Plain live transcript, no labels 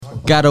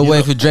Gotta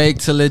wait for Drake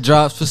till it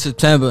drops for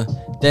September.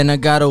 Then I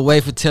gotta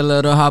wait for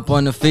Tiller to hop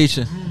on the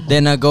feature.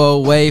 Then I go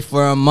away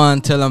for a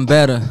month till I'm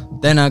better.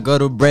 Then I go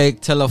to break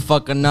till I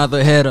fuck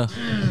another hitter.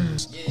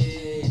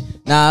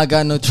 Now I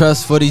got no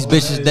trust for these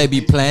bitches, they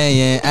be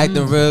playing.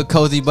 Acting real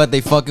cozy, but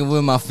they fucking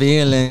with my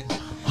feelings.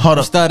 Hold I'm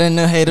up. starting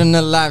to hate on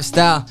the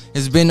lifestyle.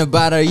 It's been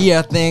about a year,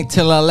 I think,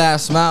 till I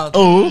last smiled.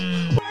 Oh.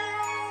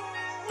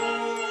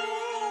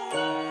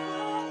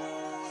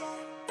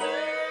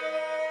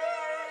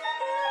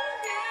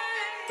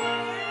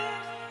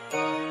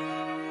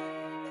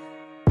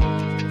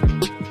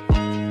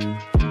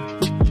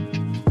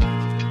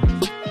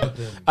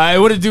 Alright,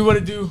 what it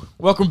do?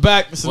 Welcome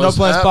back. It's the No What's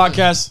Plans happening?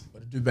 Podcast.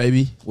 What it do,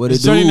 baby? What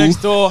It's it Tony do?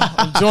 next door.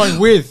 I'm joined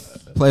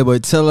with Playboy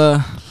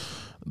Tiller.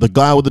 The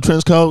guy with the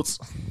trench coats.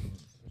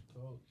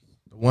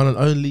 The one and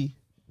only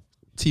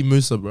T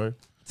Musa, bro.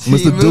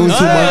 Mr. Doing Too Much.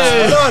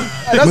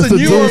 That's Mr. a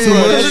new Doing one, Too bro.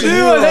 Much. That's a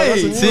new one.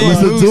 Hey,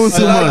 Mr. Doing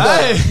Too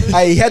Much.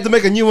 Hey, he had to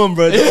make a new one,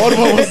 bro. The old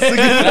one was singing.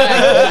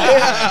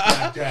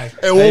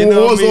 Hey,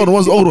 what was the old one?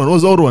 What's the old one?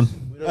 What's the old one?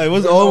 Hey,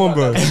 what's the old one,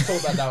 bro? We don't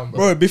talk about that one, bro.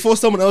 Bro, before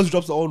someone else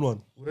drops the old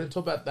one. We don't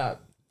talk about that.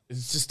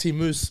 It's just T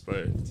Moose,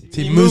 bro.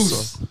 T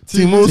Moose. Musa.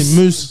 T Moose. T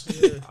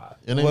Moose.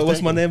 Your name's Wait,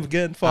 what's my Tank? name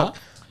again? Fuck.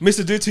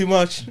 Mr. Do Too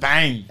Much.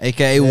 Bang.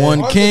 AKA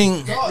One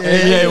King.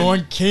 Yeah,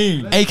 one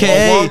king.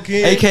 AKA, One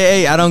King.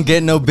 AKA I don't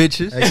get no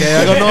bitches. Okay,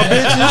 I got no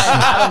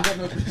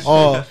bitches.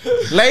 Oh,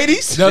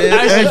 ladies.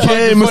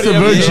 AKA Mr.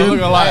 Virgin.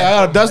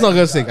 That's not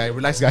gonna sing. Hey,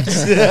 relax,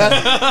 guys.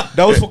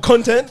 That was for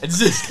content.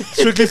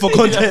 Strictly for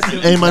content.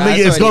 Hey, my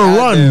nigga, it's That's what gonna he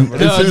got there, run. bro.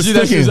 It's That shit was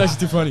sticking. actually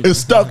too funny. It's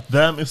stuck,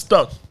 damn. It's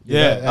stuck.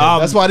 Yeah,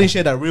 That's why I didn't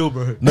share that reel,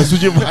 bro. That's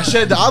what you. I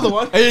shared the other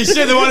one. Hey,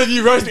 shit, the one of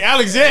you roasting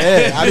Alex,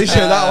 Yeah, I didn't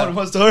share that one in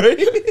my story.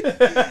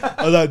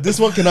 I was like, this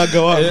one cannot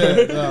go out,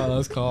 bro. No,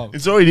 that's calm.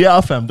 It's already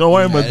out, fam. Don't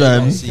worry about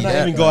that. Cannot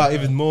even go out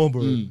even more,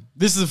 bro.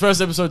 This is the first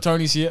episode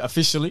Tony's here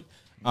officially.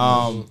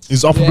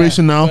 It's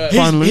operation now.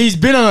 Finally. He's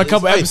been on a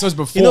couple episodes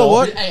before. You know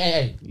what?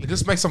 Hey.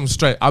 Let's make something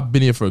straight. I've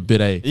been here for a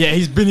bit, eh? Yeah,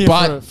 he's been here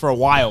But- for a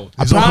while.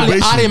 It's Apparently,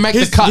 operation. I didn't make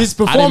the cut. His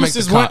I didn't make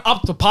the performances cut. went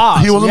up to par.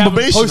 He so was we on haven't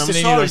probation. posted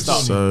I'm any of those sorry,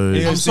 stuff. So- Any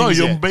of I'm those sorry, things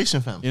you're yet. on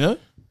probation, fam. You know?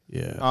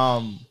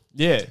 Yeah.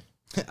 Yeah.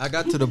 I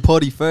got to the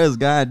party first,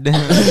 goddamn.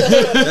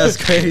 That's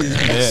crazy.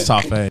 It's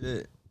tough, eh?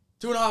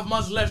 2.5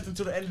 months left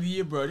until the end of the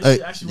year, bro. This Hey.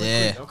 shit actually went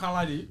Yeah. quick. I can't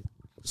lie to you.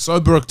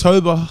 Sober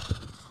October.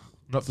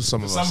 Not for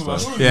some of some us. of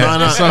us. though. Yeah, No,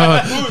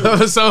 no.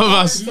 for some of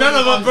us. None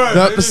of us, bro.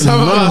 Not for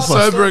some of None us. of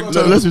us. Sober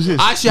October. Let's be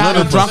serious. I actually None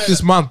haven't of drunk us.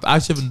 this month. I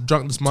actually haven't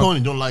drunk this month. Tony,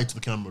 don't lie to the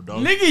camera,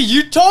 dog. Nigga,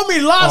 you told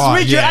me last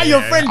week you're at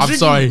your friend I'm drinking.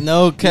 sorry.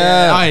 No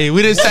cap. Hey,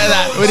 we didn't say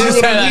that. We didn't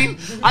say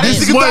that. I didn't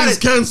This is think why about he's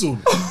it. cancelled.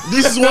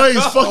 This is why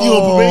he's fucking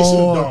on probation,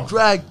 dog.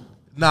 Drag.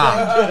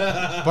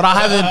 Nah, but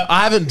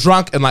I haven't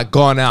drunk and like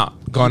gone out.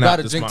 You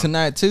gotta this drink month.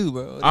 tonight too,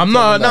 bro. I'm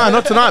not. Nah,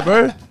 not tonight,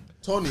 bro.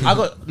 Tony, I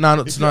got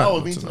not if you're out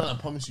with me tonight. tonight,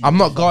 I promise you. I'm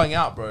not going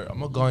out, bro. I'm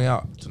not going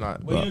out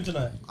tonight. What are you Bro. doing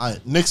tonight?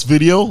 Alright, next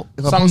video.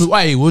 If I Some post,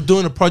 way we're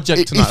doing a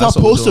project tonight. if I That's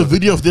what we're post a doing.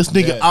 video of this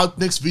nigga out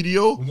next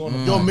video,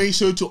 yo, make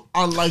sure to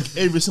unlike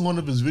every single one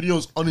of his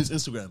videos on his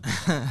Instagram.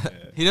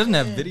 He doesn't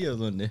have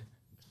videos on there.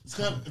 It's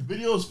got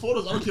videos,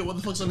 photos. I don't care what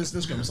the fuck's on his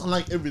Instagram. It's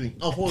unlike everything.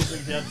 I'll photos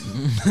if you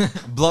have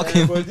to. Block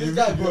him. Bro, this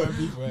guy, bro.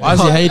 Why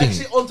is he hating?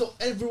 Actually, onto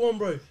everyone,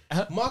 bro.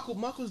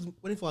 Marco's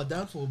waiting for a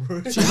downfall,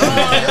 bro.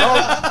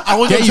 I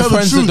want Get to your tell the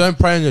friends that truth. don't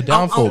pray on your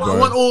downfall, I bro.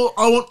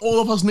 want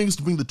all of us niggas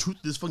to bring the truth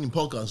to this fucking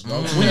podcast,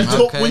 dog. When you talk,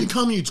 Okay. when you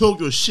come here, you talk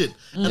your shit,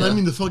 and I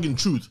mean the fucking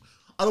truth.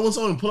 I don't want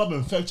someone to pull up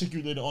and fact check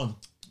you later on.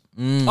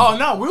 Oh,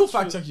 no, we'll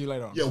fact check you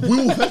later on. Yeah, we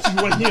will fact check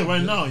you right here,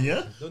 right now.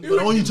 Yeah, but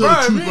I want you to Bro,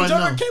 tell the me truth and right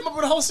John now. came up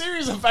with a whole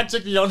series of fact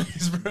checking y'all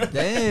niggas, bro.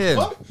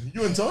 Damn.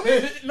 You and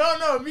Tony?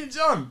 No, me and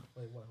John.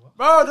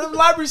 Bro, them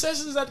library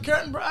sessions at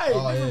Curtin, bro.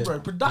 Hey, different, bro.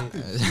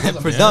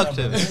 Productive.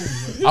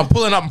 Productive. I'm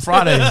pulling up on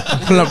Friday.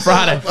 I'm pulling up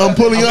Friday. I'm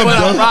pulling up, Pulling up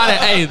dog. Friday.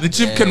 Hey, the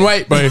gym can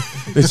wait, bro.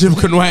 The gym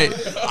can wait.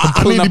 I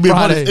pulling need to up be a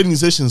part of Friday. these editing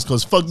sessions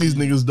because fuck these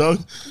niggas, dog.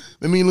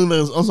 Let me look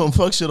like on some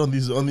fuck shit on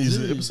these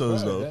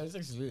episodes, Bro, though. yeah, it's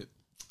actually weird.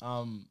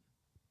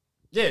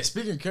 Yeah,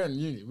 speaking of Curtin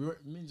Uni,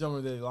 me and John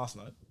were there last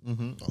night.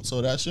 So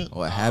that shit.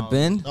 What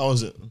happened? How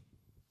was it?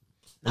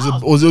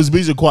 Was it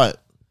busy or quiet?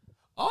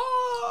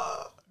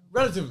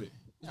 Relatively.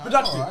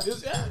 Productive.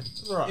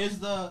 It's alright. It's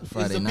the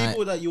Friday night.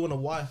 people that you want a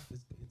wife.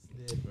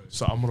 It's there, bro.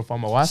 So I'm gonna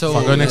find my wife. So- if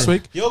I go next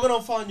week. You're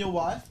gonna find your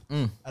wife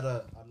at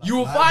a You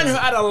will find her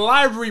at a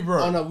library,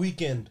 bro. on a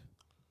weekend.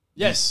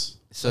 Yes.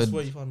 So That's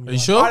where you find Are your you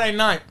wife. sure? Friday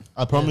night.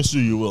 I promise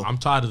you, you will. I'm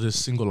tired of this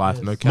single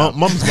life. No cap.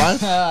 Mom's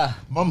life.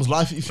 Mom's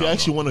life. If you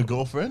actually want a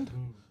girlfriend,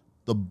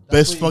 the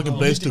best where you fucking go.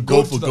 place You to need to go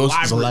go for to the girls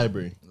is a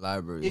library.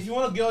 library. If you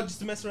want a girl just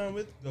to mess around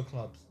with, go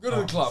clubs. Go to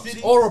the clubs.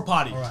 City. Or a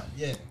party. All right,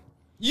 yeah.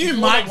 You If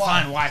you might want a wife.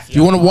 find a wife. If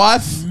you want a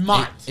wife,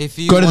 Might. if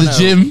you go to the wanna-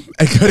 gym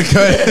and go to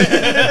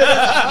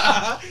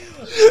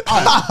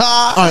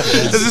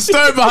There's a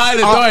story behind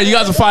it. Don't worry, you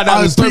guys will find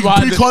out the story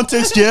behind it.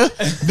 Pre-context, yeah.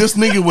 This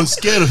nigga was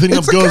scared of hitting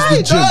up girls in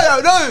the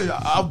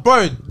gym.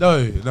 Bro,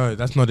 no,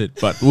 that's not it.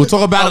 But we'll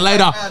talk about it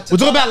later. We'll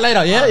talk about it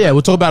later. Yeah,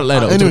 we'll talk about it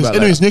later.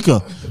 Anyways,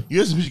 Nico, you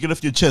have something to get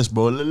off your chest,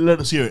 bro. Let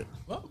us hear it.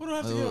 What do I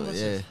have to get on my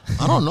chest?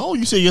 I don't know.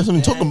 You say you have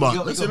something to talk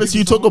about. Let's see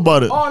you talk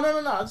about it. Oh,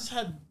 no. I just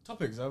had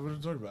topics I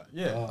wanted to talk about.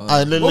 Yeah.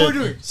 What we're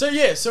doing.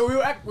 So we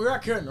were at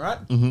Curtin, right?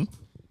 Mm-hmm.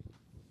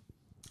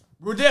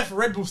 We were there for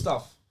Red Bull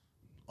stuff.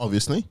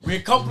 Obviously. We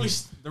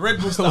accomplished the Red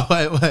Bull stuff.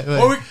 Wait.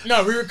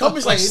 We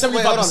accomplished like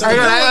 75%.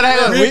 Hang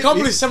on. We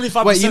accomplished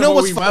 75%. Wait, you know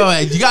what's funny?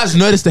 Wait, you guys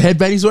notice the head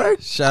he's wearing?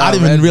 I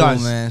didn't even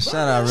realize, man. Shout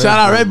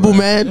out Red Bull,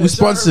 man. We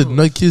sponsored.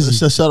 No kids.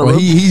 Shout out Well,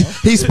 he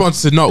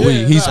sponsored, not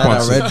we. He Shout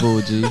out sponsored. Red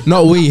Bull, G.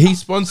 Not we. He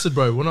sponsored,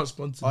 bro. We're not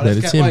sponsored. man.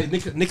 It's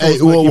him. Hey,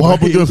 well, how about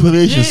the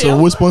affiliation? Yeah,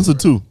 So we're sponsored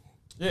too.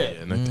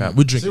 Yeah. No cap.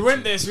 We drink. So we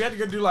went there, so we had to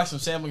go do like some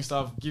sampling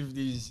stuff, give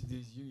these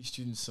uni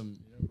students some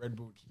Red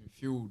Bull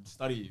fueled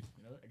study.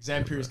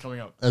 Exam period's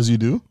coming up. As you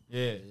do.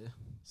 Yeah.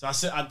 So I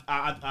said,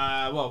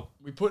 well,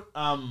 we put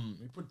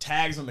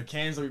tags on the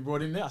cans that we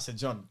brought in there. I said,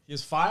 John,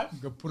 here's 5.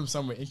 Go put them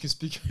somewhere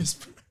inconspicuous.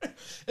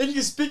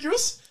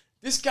 Inconspicuous.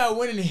 This guy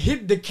went and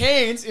hid the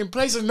cans in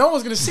places no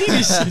one's gonna see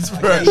these shits,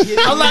 bro.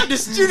 I'm like, the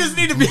students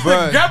need to be able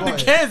to grab the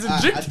cans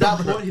and drink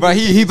them, bro. Bro,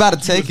 he about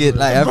to take it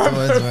like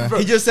afterwards, man.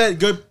 He just said,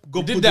 "Go Did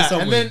put that, this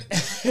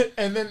somewhere."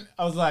 and then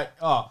I was like,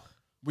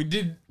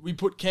 we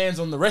put cans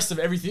on the rest of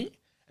everything,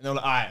 and they were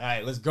like, all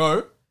right, let's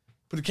go.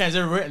 Put the cans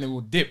everywhere, and then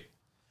we'll dip.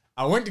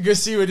 I went to go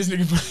see where this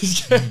nigga put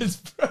his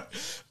cans,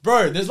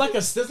 bro. There's like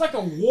a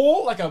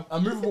wall, like a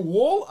movable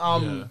wall,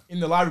 in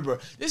the library, bro.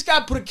 This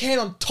guy put a can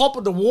on top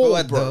of the wall,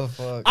 What bro. the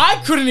fuck?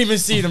 I couldn't even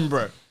see them,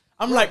 bro.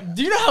 I'm like,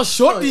 do you know how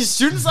short these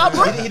students are,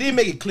 bro? He didn't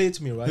make it clear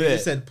to me, right? Yeah. He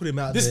said, "Put him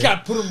out." This there.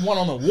 guy put him one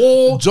on the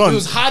wall. John. He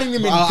was hiding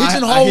them in I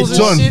pigeonholes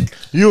John, and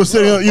shit. you were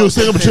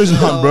setting up a treasure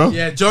hunt, bro.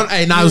 Yeah, John.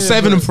 Hey, now I was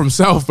saving him from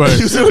himself, bro.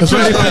 You said That's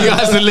why he wanted you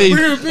guys to leave,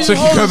 We're in so he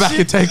can go pigeonholes back and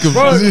and take him.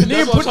 Bro, That's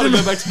nigga put them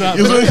back to that.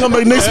 He was gonna come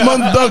back next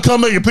month, dog.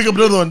 Come back and pick up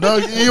another one,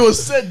 dog. He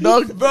was sick,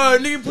 dog. Bro,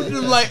 nigga put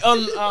them like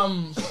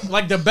on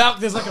like the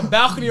there's like a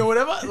balcony or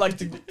whatever, like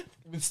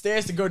with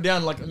stairs to go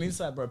down like on the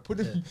inside, bro. Put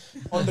them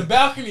on the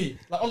balcony,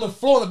 like on the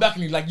floor on the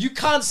balcony. Like you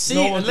can't see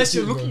No it one unless can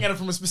you're see it, looking bro. at it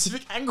from a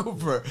specific angle,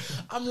 bro.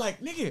 I'm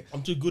like, nigga,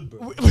 I'm too good,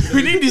 bro.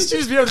 we need these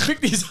students to be able to pick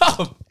these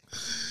up.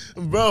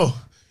 Bro.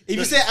 If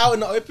you say out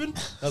in the open,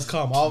 that's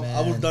calm. I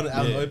would have done it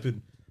out in the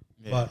open.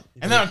 But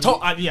And then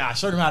I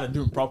showed him how to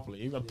do it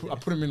properly. I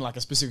put him in like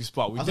a specific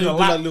spot. We I did a think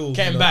we lap, like little,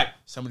 came you know, back.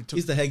 Somebody took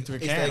he's the head- took a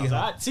he's the can. I was head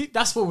like, "Alright, see,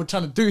 that's what we're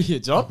trying to do here,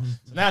 John.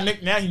 So now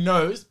he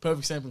knows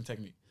perfect sampling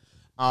technique.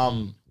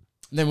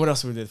 Then what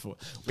else were we there for?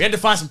 We had to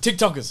find some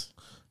TikTokers.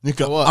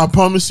 Nico, I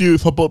promise you,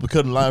 if I pop up a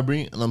curtain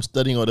library and I'm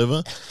studying or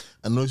whatever,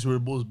 and notice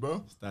Red Bulls,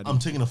 bro, I'm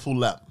taking a full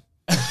lap.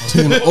 I'm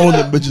taking all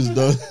them bitches,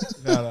 dog.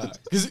 No.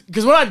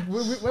 Because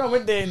when I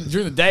went there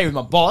during the day with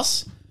my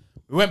boss,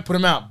 we went, put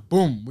them out.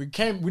 Boom. We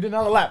did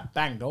another lap.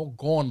 Bang. They're all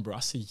gone, bro. I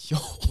said, yo.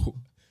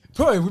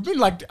 Bro, we've been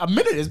like a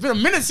minute. It's been a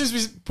minute since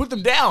we put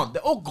them down.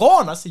 They're all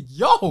gone. I said,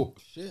 yo.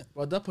 shit.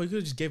 Well, at that point, you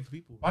could have just gave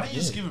people. Why don't you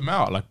just give him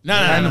out? Like No.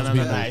 random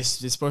people?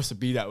 It's supposed to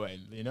be that way,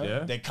 you know? Yeah?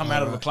 They come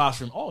out of the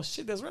classroom. Oh,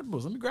 shit, there's Red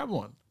Bulls. Let me grab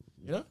one.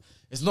 You know?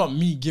 It's not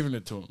me giving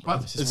it to them.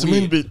 But It's It's just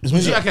meant to weird. be. It's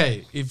meant to,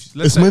 Okay, if it's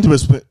let's say, meant to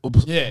be.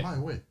 Oops. Yeah.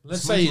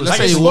 let's say Like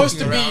it's you're supposed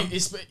to walking around.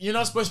 be, you're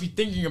not supposed to be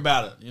thinking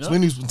about it, you know? It's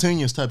meant to be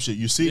spontaneous type shit.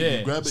 You see it, Yeah,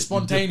 you grab it,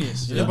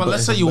 spontaneous. You You know? But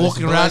let's say you're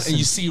walking around and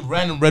you see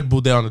random Red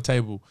Bull there on the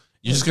table.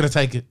 You're just gonna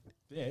take it.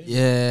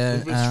 Yeah.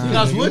 You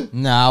guys would?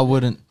 Nah, I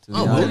wouldn't. To be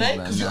wouldn't,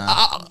 honest, man,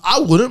 nah. I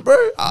wouldn't, bro.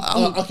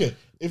 Okay,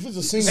 if it's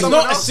a single, It's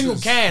not a single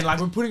can. Like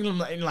we're putting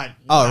them in like.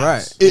 Oh,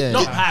 packs. right. Yeah.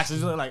 Not packs.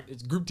 It's like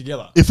it's grouped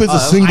together. if it's a I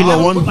singular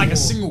never one, put like a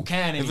single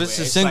can. If Anywhere. it's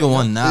a single like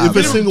one, nah. if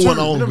it's minimum single one,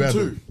 two, I won't minimum grab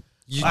two. it.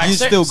 You Like,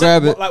 still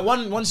grab it. Like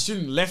one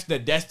student left their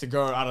desk to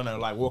go. I don't know,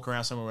 like walk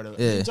around somewhere or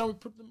whatever. Yeah. So we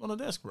put them on the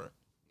desk, bro.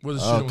 Where the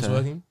student was Okay.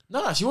 working.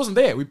 No, she wasn't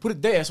there. We put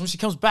it there. So when she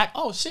comes back,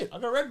 oh shit, I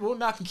got Red Bull.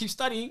 Now I can keep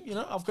studying. You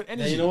know, I've got Yeah,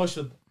 energy. you know what?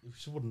 Should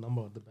put a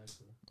number on the back.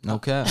 Bro. No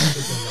cap.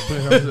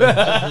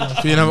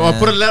 You know, I'll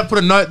put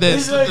a note there.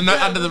 Slip the note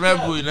under the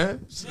Red Bull, you know.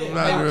 Slip the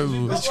note under the Red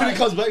Bull. This truly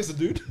comes back as a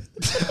dude.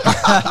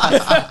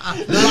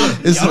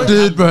 It's a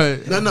dude, bro.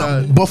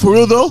 No. But for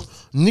real though,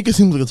 nigga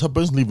seems like a type of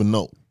person to leave a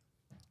note.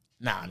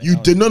 Nah, You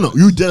did no.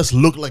 You just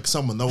look like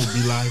someone that would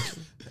be like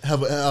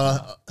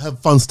have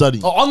fun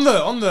studying. Oh, on the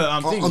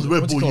thing. On the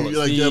Red What do you Bull, call you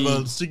it? like you have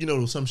The- a sticky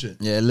note or some shit.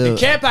 Yeah, The little.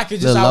 care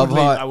packages, the I would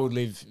love heart.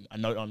 leave a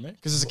note on there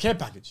because it's a care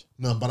package.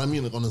 No, but I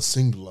mean like on a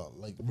singular,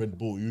 like Red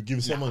Bull. You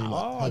give someone.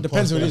 it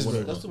depends who it is,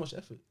 whatever. That's too much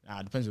effort.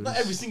 Nah, it depends what Not it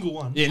is. every single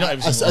one. Yeah, not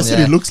every I single said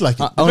one. it looks like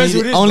it. Only Depends who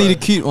it is, only bro. the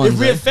cute ones. If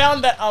we had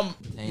found that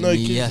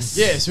yes.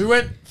 yeah, so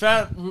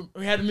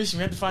we had a mission.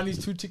 We had to find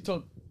these two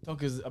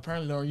TikTokers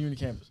apparently they're on uni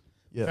campus.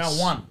 Yes. Found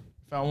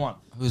one.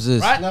 Who's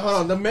this? Right? Now hold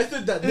on. The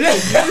method that Bro,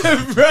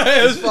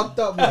 is fucked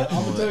up, bro. I'm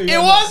gonna tell you. it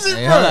wasn't,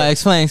 Hey, hold on, bro.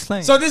 explain.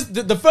 So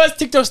the first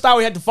TikTok star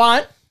we had to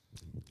find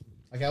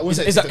Okay, I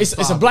wouldn't say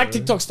it's a black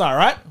TikTok star,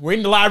 right? We're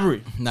in the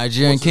library.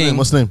 Nigerian King.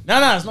 What's the name?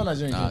 No, it's not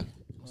Nigerian. Nah. King.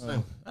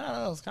 I don't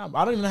know. It's kind of,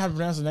 I don't even know how to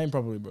pronounce the name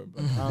properly, bro.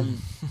 But,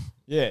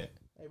 Yeah.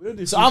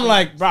 So I'm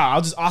like, bro,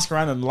 I'll just ask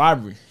around in the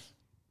library.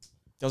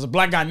 There was a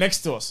black guy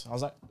next to us. I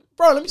was like,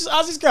 bro, let me just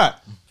ask this guy.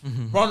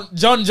 Bro,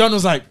 John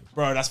was like,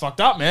 bro, that's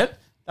fucked up, man.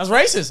 That's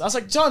racist. I was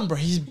like, John, bro,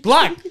 he's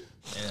black.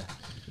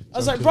 I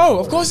was like, bro,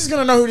 of course he's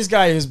gonna know who this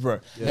guy is, bro.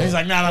 And he's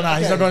like, nah,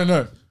 he's not gonna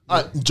know.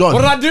 John.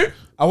 What did I do?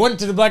 I went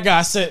to the black guy.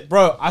 I said,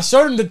 bro, I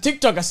showed him the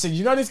TikTok. I said,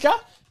 you know this guy? I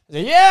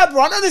said, yeah,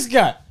 bro, I know this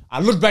guy. I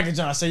looked back at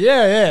John. I said,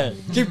 yeah.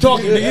 Keep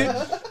talking,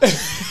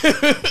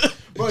 nigga.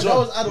 Bro, John, that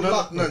was out of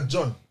luck. No,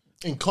 John.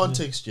 In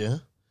context, yeah,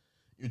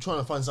 you're trying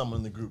to find someone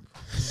in the group.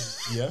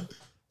 Yeah?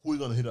 Who you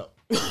gonna hit up?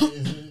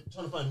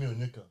 Trying to find me or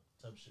Nika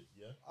type shit,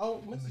 yeah?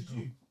 I'll message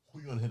you. Who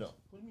you gonna hit up?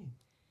 What do you mean?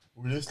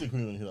 Realistic, who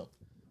you gonna hit up?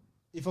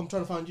 If I'm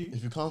trying to find you.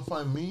 If you can't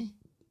find me,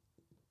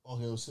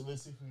 okay, well, so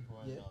let's see who you can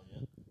find now, yeah?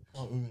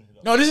 Who you gonna hit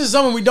up? No, this is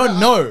someone we don't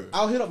know.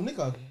 I'll hit up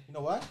Nika. You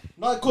know why?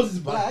 Not because he's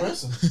black.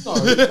 person. No,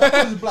 not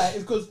because he's black.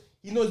 It's because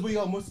he knows where you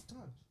are most of the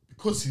time.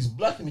 Because he's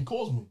black and he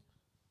calls me.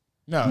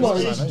 No, No,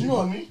 it's Asian, not, do you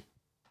call me?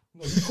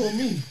 No, you call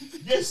me.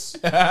 Yes.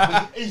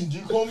 Asian, do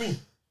you call me?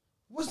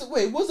 What's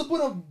the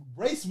point of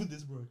race with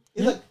this, bro?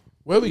 It's like,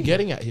 Where are we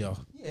getting at here?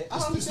 yeah, I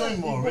don't It's not understand.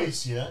 even about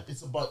race, yeah?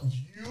 It's about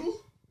you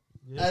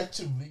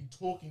actively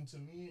talking to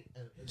me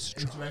and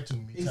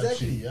interacting with me. Type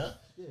Exactly. shit, yeah?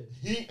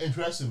 He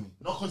interacts with me,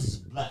 not because he's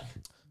black,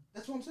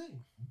 That's what I'm saying.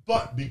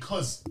 but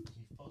because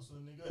he fucks with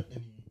a nigga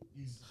and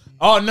he's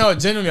Oh no,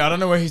 genuinely, I don't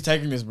know where he's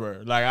taking this,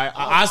 bro. Like I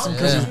asked him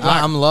because he's Yeah,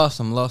 black. I'm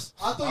lost.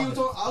 I thought you were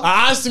talking.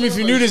 I asked him if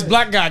he knew this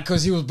black guy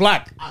because he was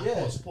black.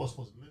 Yeah. Pause.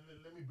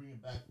 Let me bring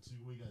it back to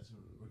where you guys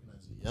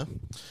recognize it,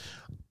 yeah?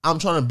 I'm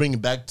trying to bring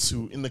it back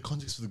to in the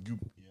context of the group,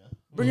 yeah?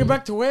 Bring it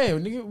back to where,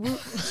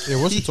 nigga? Yeah,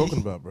 what's he talking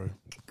about, bro?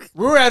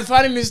 We were at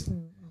fighting this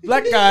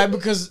black guy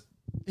because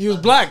he was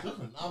black.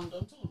 Different. I'm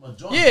talking about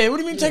John. Yeah, what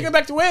do you mean taking it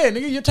back to where,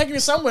 nigga? You're taking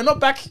it somewhere, not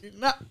back.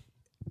 Nah.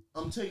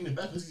 I'm taking it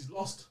back because he's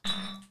lost.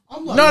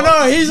 I'm like,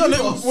 No, he's on.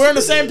 We're on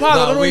the same path.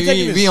 I don't know where you're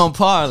taking we this. on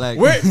par, like.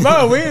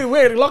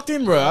 We're locked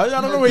in, bro. I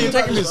don't know where you're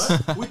taking this.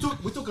 we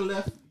took a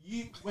left.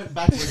 You went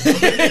backwards.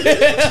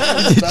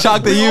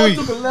 Chalk the We all Yui.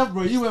 took a left,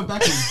 bro. You went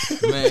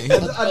backwards. Man,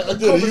 I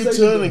did a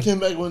U-turn and came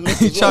back when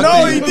Chuck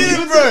No, the he Yui.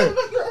 didn't,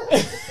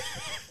 bro.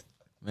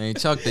 Man,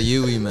 chalk the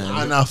Yui,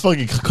 man. Nah, fuck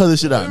it. Cut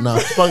this shit out. Nah,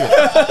 fuck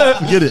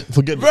it.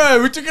 Forget it.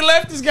 Bro, we took a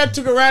left. This guy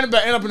took a roundabout,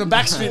 ended up in the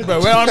back street, bro.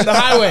 We're on the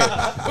highway.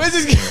 Where's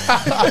this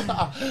guy?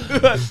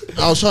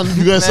 I was trying to do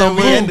you guys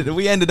Man, something.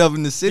 we ended up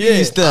in the city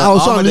Yeah. still. I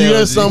was trying to do you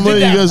guys something. You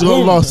guys got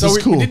Boom. lost. So It's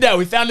we cool. did that.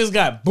 We found this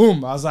guy.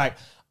 Boom. I was like,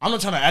 I'm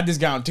not trying to add this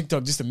guy on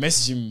TikTok just to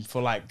message him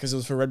for like, because it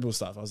was for Red Bull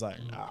stuff. I was like,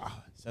 ah.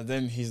 So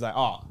then he's like,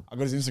 oh, I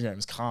got his Instagram.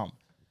 It's calm.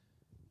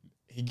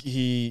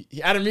 He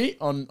added me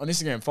on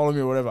Instagram. Follow me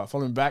or whatever. I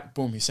followed him back.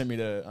 Boom. He sent me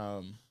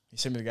the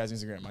guy's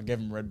Instagram. I gave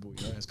him Red Bull,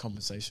 as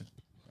compensation.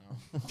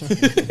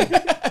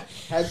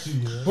 Had to,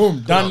 yeah.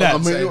 Boom. Done that. I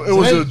mean, it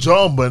was a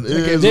job, but it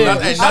is. Yeah.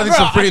 Nothing's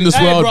for free in this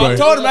world, bro. I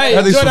told him, hey,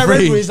 Nothing's enjoy for that Red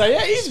free. Bull. He's like,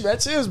 yeah, easy, man.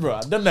 Cheers, bro.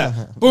 I've done that.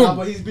 Nah, Boom.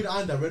 but he's been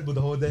eyeing that Red Bull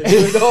the whole day.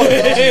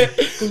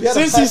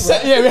 Since he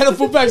sat, we had a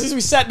full pack. Since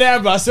we sat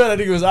down, bro, I swear that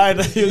nigga was eyeing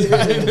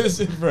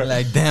this, bro.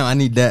 Like, damn, I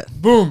need that.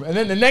 Boom. And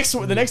then the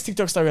next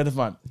TikTok star we had to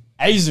find,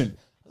 Asian.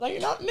 Like,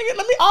 nigga, let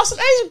me ask some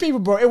Asian people,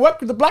 bro. It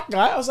worked with the black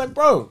guy. I was like,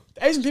 bro,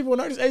 the Asian people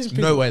know these Asian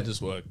people. No way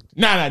this worked.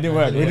 Nah, it didn't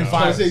work. We didn't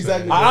find it.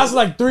 Exactly. I asked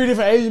like 3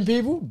 different Asian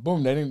people.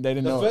 Boom, they didn't The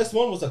know. first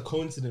one was a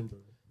coincidence, bro.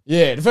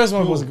 Yeah, the first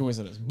one was a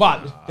coincidence.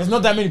 But there's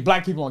not that many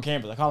black people on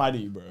campus. I can't lie to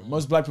you, bro.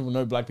 Most black people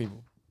know black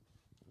people.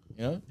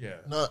 You know? Yeah.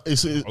 No,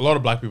 it's A lot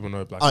of black people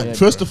know black people.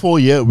 first of all,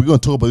 yeah, we're gonna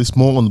talk about this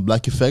more on the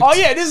black effect. Oh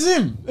yeah, this is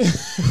him.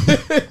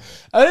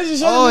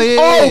 Oh yeah.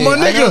 Oh my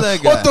I know that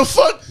nigga, guy. what the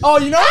fuck? Oh,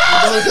 you know?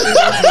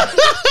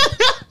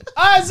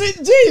 Is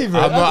it G, bro?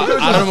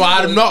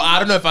 I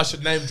don't know if I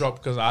should name drop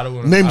because I don't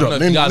want to Name drop,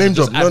 name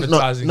drop. No,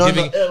 Advertising. no, I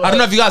don't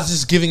know if you guys are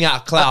just giving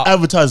out clout.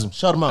 Advertise him.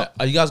 Shout him out.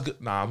 Are you guys?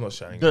 Nah, I'm not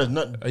shouting. Good,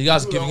 not- Are you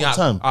guys do it giving all out?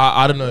 the time.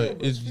 I don't know.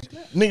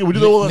 Nigga, we do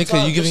that all the Nick,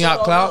 time. are you giving Just out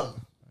shout clout? out.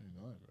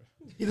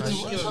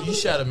 You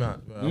shout him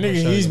out. Bro. I'm not Nigga,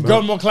 shouting he's him out.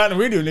 got more clout than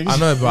we do, nigga. I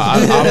know, but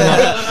I'm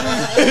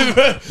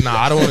not. Nah,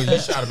 I don't want to. You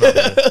shout him out.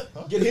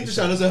 Bro. Get him to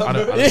shout us out, I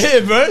bro. don't- Yeah,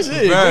 bro.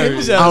 Shit. Bro, Give him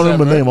a shout I out, don't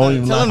remember bro. the name. I won't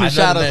even Tell lie. him to I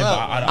shout know the us name, but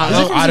out. I Is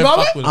he don't from fuck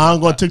Zimbabwe? with I him.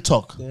 don't go on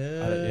TikTok.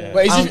 Yeah.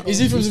 Wait, is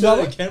he from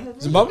Zimbabwe? Camera, bro?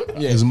 Zimbabwe?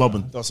 Yeah. He's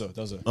Zimbabwean. That's it. What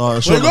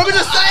What you want me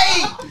to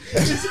say?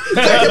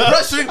 You're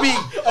pressuring me.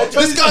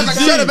 This guy's like,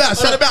 shut him out,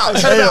 shut him out,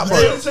 shut him out, bro.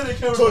 He was like,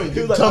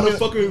 tell I'm me- not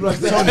fucking with him like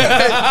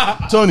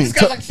that. Tony, This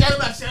guy's like, shut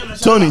him out, shut him out.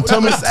 Tony,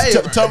 tell me, Say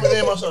it, bro. tell me the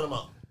name. I'll shout him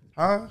out.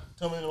 Huh?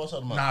 Tell me the name. I'll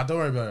shout him out. Nah, don't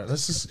worry about it.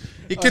 Let's just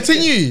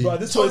continue. Bro,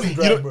 this Tony, wasn't you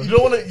drag, don't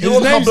bro. want to. You His don't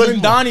want name's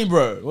to Lindani,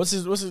 bro. What's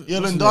his? Yeah, what's his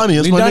Lindani, name?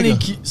 that's my Lindani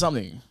nigga.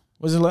 something.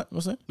 What's his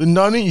name?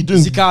 Lindani, you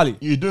doing Zikali.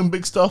 You're doing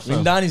big stuff,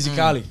 fam. Lindani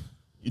Zikali.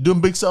 You're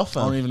doing big stuff,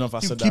 fam. I don't even know if I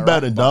said that Keep right,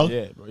 at it, but dog.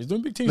 Yeah, bro. He's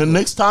doing big things. The bro.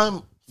 next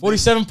time,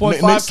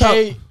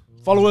 47.5K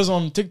followers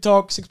on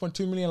TikTok,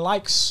 6.2 million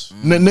likes.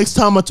 next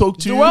time I talk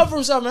to Do you, well for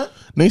himself, man.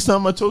 next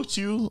time I talk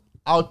to you,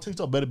 our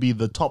TikTok better be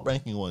the top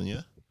ranking one,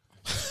 yeah.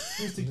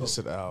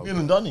 Sit out. Me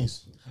and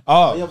Lindani's.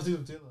 Oh, Yeah, but see,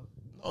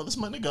 Oh, this is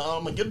my nigga.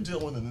 I'm gonna get him to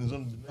that one. And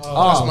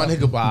That's my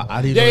nigga, but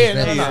I didn't know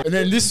his name. no. And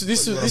then this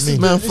is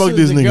Man, this fuck is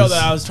these the girl niggas.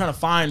 that I was trying to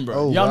find,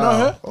 bro. Y'all know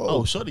her?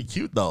 Oh, shorty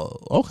cute though.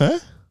 Okay.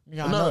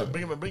 Yeah, I No, know.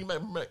 bring it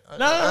back.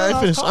 No, I ain't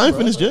finished. I ain't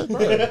finished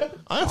yet.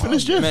 I ain't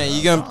finished yet. Man,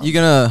 you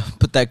gonna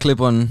put that clip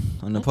on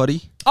the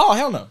potty? Oh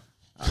hell no.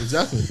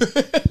 Exactly.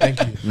 Thank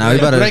you. Nah, we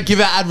better. We don't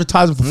give out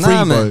advertisement for free,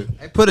 Nah, bro. man.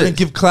 Hey, put We don't it.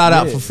 give cloud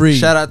out for free.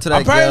 Shout out to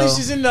that Apparently girl.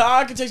 she's in the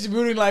architecture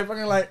building like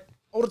fucking like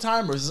all the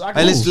time, bro.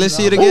 Hey, let's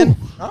see it again.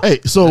 Hey,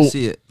 so Let's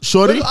see it.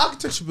 shorty. The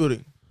architecture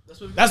building.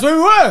 That's where we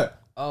were.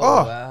 Oh,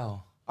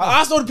 wow. I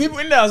asked all the people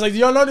in there. I was like, "Do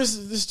y'all know this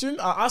student?"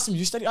 I asked them, "Do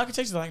you study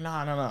architecture?" They're like,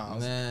 "Nah." I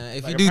was Man,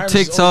 if like, you do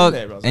apparently she's always TikTok in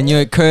there, bro. I was and like,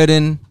 you're at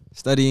Curtin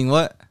studying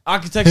what?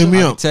 architecture, Hit me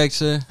up.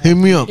 Architecture. Hit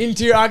me up.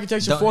 interior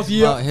architecture, fourth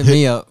year. Hit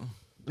me up.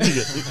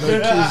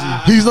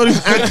 He's not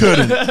even at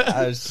Curtin.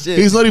 Oh, shit.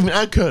 He's not even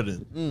at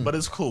Curtin. But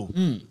it's cool.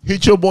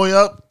 Hit your boy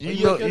up.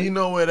 You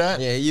know where that.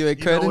 Yeah, you at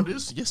You know what Curtin? it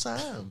is? Yes, I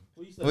am.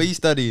 What are you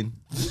studying?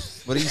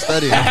 What are you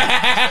studying?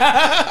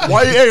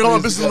 Why you ain't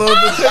on business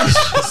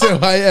notification? So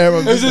why air my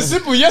It's a business?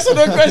 simple yes or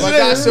no question. My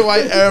guy said why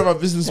air my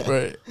business,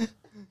 bro.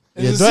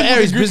 Yeah, It's a don't air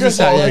simple his Greek business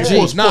question. out. Yeah,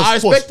 Pause, G. Nah, I pause,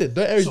 respect pause. it.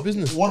 Don't air his So,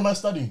 business. what am I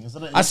studying? Is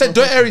that I said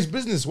don't air his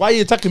business. Why are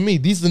you attacking me?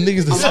 These are the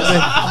niggas that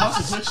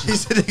said it.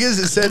 These are the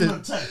niggas that said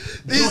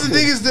it. These are the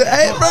niggas that,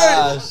 hey,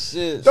 bro.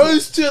 Shit.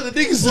 Those two are the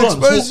niggas that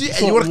exposed you,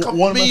 and you want to come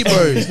for me, bro.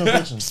 It's no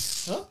question.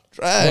 What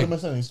Try. am I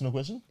studying? It's no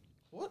question.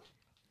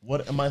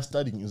 What am I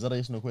studying? Is that a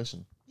yes no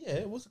question?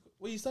 Yeah, what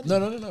are you studying?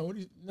 No. What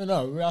do you?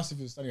 No. We asked if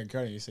you were studying at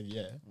Curtin. You said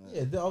yeah.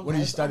 Yeah, What are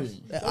you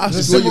studying? Ask It's us a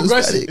what simple you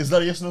question. studying. Is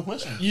that a yes no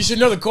question? You should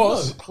know the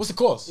course. What's the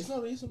course? It's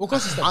not reason. What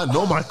course is that? I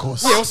know my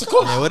course. Yeah, what's the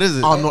course? Yeah, what is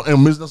it? I'm not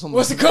in business.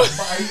 What's the course?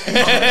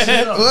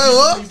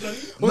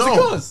 What's the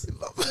course?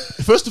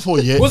 First of all,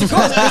 yeah. What's the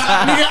course?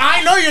 Nigga,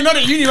 I know you're not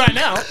at uni right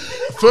now.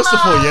 First of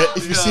all, yeah.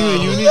 If you see me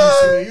in uni, you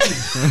see me in uni.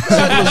 Simple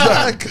as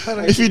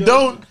that. If you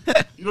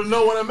don't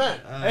know what I'm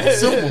at.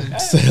 Simple.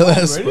 Say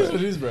less, Bro, it is bro. what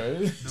it is, bro.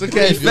 It's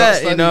okay if you're Fat,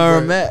 studying, you know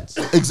where bro. I'm at.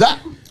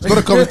 Exactly. It's not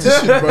a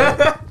competition,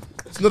 bro.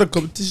 It's not a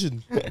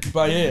competition.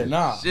 But yeah,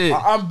 nah. Shit.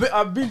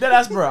 I've been dead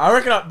ass, bro. I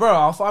reckon,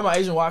 I'll find my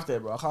Asian wife there,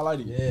 bro. I can't lie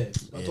to you. Yeah,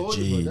 I told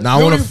you, bro. Now I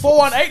Building want to.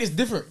 418 is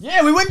different.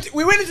 Yeah, we went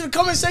into the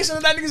comment section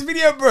of that nigga's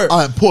video, bro. All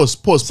right, pause.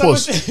 Someone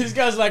said, this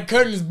guy's like,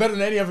 Curtin is better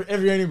than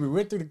every uni. We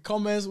went through the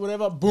comments,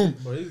 whatever. Boom.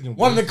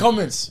 One of the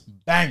comments,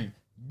 bang.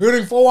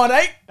 Building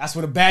 418, that's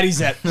where the baddies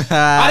at.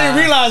 I didn't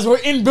realize we're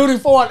in building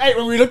 418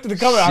 when we looked at the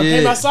comment. I Shit.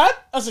 came outside.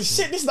 I was like,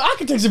 shit, this is the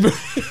architecture building.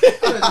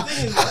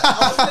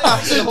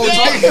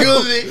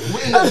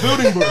 We're in that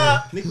building, bro.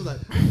 Nick was like,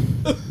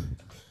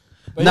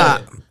 But Nah.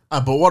 yeah,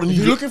 But what I if need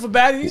you're looking for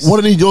baddies,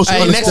 what I need y'all to hey,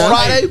 next understand.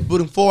 Friday,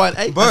 building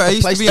 418. Bro, I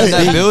used to be in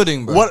that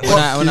building, bro. What, when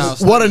I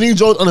was what I need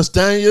y'all to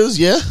understand is,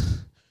 yeah,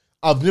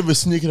 I've never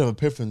seen you can have a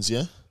preference,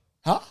 yeah?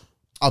 huh?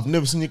 I've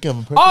never seen you can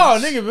have a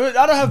preference. Oh, nigga, but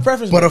I don't have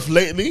preference. But bro. of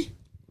lately,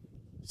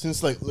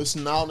 since like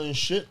listen out and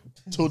shit,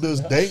 till this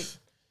date,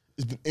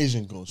 it's been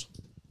Asian girls.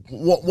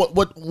 What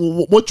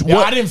Yeah,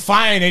 I didn't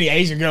find any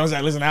Asian girls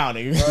that listen out,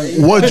 nigga.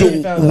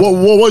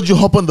 what'd you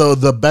hop on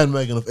the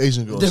bandwagon of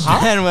Asian girls? The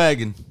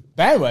bandwagon.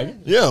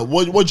 Bandwagon? Yeah,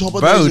 what'd you hop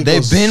on the Bro, Asian they've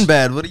girls? been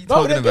bad. What are you No,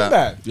 talking they've been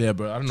about? bad. Yeah,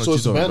 bro. I don't know So what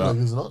it's you're talking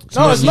bandwagon, about. is it not?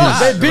 No, it's not.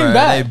 They've been Bro,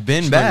 bad. They've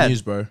been It's not bad.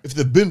 news, bro. If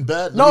they've been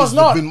bad, No, that it's means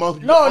not. they've been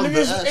multiple No, on nigga,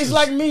 their it's asses.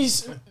 like me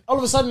all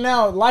of a sudden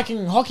now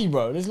liking hockey,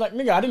 bro. It's like,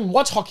 nigga, I didn't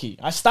watch hockey.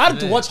 I started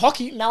to watch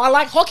hockey. Now I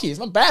like hockey. It's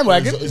not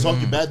bandwagon. Is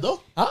hockey bad though?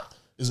 Huh?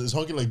 Is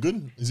hockey like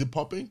good? Is it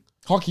popping?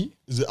 Hockey?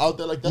 Is it out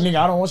there like that? Nigga,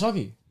 I don't watch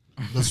hockey.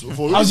 That's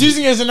for I was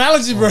using it as an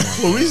analogy, bro.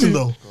 for a reason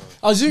though.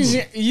 I was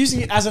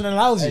using it as an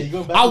analogy. you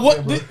going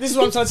back This is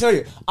what I'm trying to tell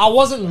you. I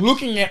wasn't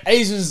looking at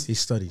Asians He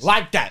studies.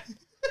 like that.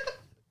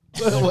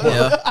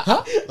 Yeah.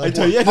 I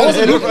tell you, I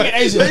wasn't looking at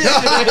Asians.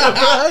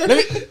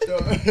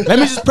 Let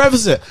me just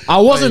preface it. I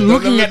wasn't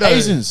looking at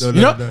Asians. You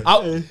know,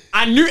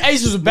 I knew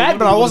Asians were bad,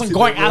 but I wasn't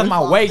going out of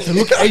my way to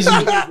look at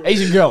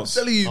Asian girls.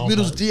 telling you,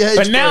 middle's DH.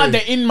 But now bro.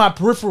 they're in my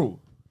peripheral.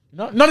 You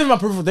know, not in my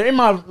peripheral. They're in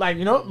my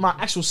my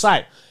actual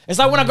sight. It's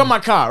like when I got my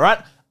car, right?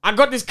 I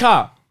got this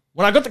car.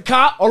 When I got the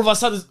car, all of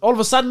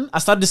a sudden, I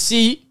started to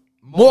see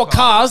more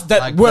cars that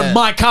like were that.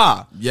 my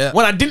car. Yeah.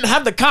 When I didn't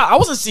have the car, I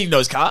wasn't seeing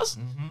those cars.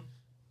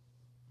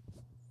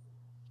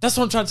 That's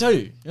what I'm trying to tell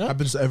you. You know?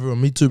 happens to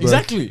everyone. Me too, bro.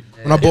 Exactly.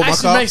 When I It bought my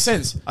actually car, makes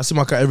sense. I see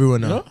my car everywhere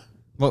now. You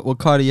know? What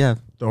car do you have?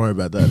 Don't worry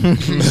about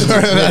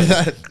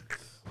that.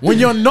 When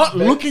you're not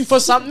looking for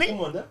something,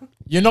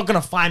 you're not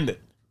gonna find it.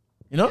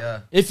 You know, Yeah.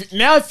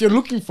 if you're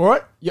looking for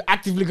it, you're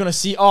actively gonna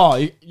see. Oh,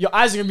 your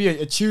eyes are gonna be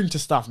attuned to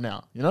stuff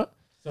now. You know.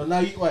 So now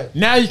you wait.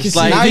 Now you can see.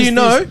 like- Now this, you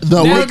know. this.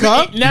 The Now wake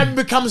up, now it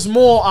becomes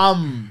more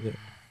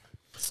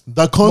that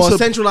More concept.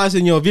 centralized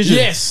in your vision.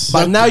 Yes.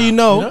 But now you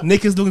know, You know?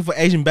 Nick is looking for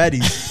Asian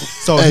baddies.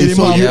 So Hey, hit him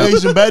so up. you Yeah.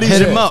 Asian baddies,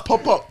 Hit him up.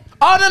 Pop up.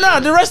 Oh no,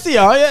 the rest of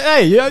y'all,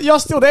 hey, you're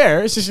still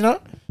there. It's just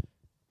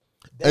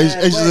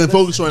Asians in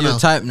focus right Your now.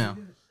 type now.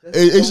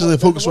 Asians in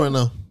focus right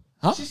now.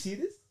 Huh? Does she see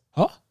this?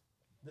 Huh?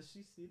 Does she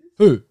see this?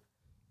 Who?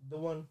 The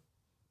one.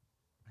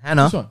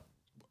 Hannah. Which one?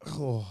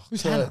 Oh,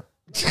 Who's Hannah?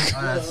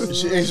 Is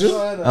she Asian?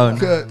 Oh,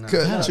 Cut, no.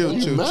 cut, chill,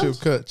 you chill, mad? chill,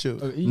 cut, chill.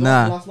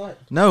 Nah. Last night.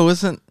 No, it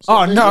wasn't.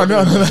 Oh no,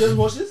 no, no, Just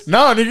watch this?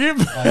 no, nigga.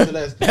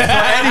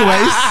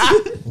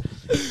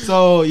 Anyways,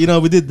 so you know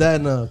we did that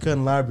in the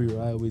current library,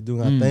 right? We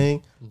doing our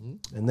thing,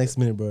 and next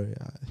minute, bro,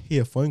 I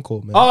hear a phone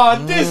call, man.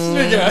 Oh, this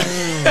nigga.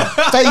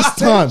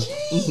 FaceTime.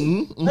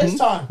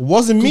 FaceTime.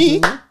 Wasn't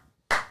me.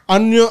 I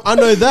know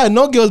that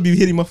no girls be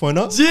hitting my phone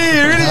up, Gee,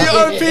 it really be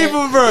your own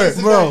people, bro.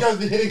 bro. It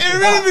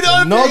really be the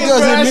own No people,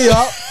 girls bro. hit me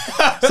up.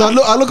 So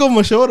I look over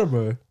my shoulder,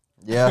 bro.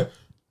 Yeah.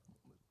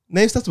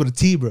 Name starts with a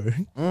T, bro.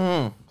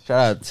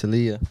 Shout out to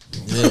Leah.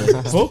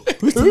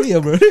 Who's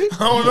Talia, bro? I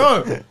don't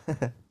know.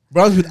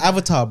 Bro, I was with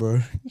Avatar, bro. I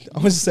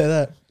want to say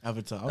that.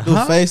 Avatar. Do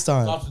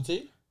FaceTime. Starts with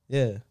T?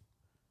 Yeah.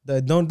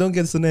 Don't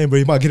get the name, bro.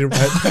 You might get it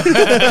right.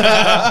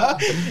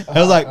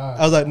 I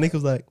was like, Nick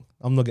was like,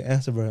 I'm not gonna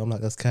answer, bro. I'm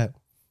like, that's cap.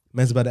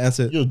 Man's about to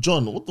answer. Yo,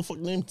 John, what the fuck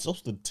name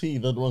stops the T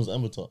that runs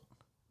Avatar?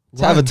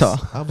 It's Avatar.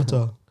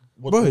 Avatar.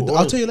 What, Bro, what-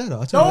 I'll tell you later.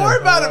 Don't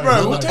worry about it,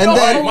 bro. We'll tell And you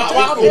then-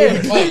 off Wait,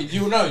 air. wait,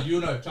 you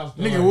know. Trust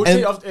me. Nigga, we'll tell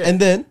you off air. And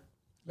then,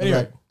 Anyway.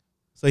 right,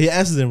 so he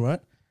answers him, right?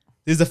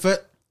 This is the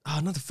first,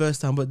 not the first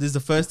time, but this is the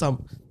first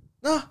time.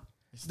 Nah,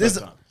 this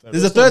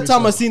is the third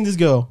time I've seen this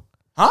girl.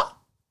 Huh?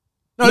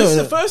 No, this is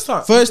the first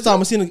time. First time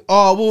I've seen it.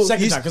 Oh, well,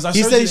 Second time, because I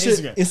he showed said you he the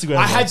should- Instagram. Instagram.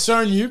 I bro. had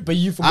shown you, but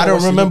you forgot. I don't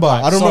what she remember. looked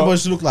like. I don't So, remember what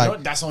she looked like. you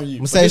know, that's on you.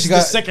 I'm But saying this she is got-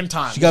 the second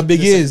time. she got This is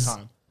big the ears. second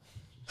time.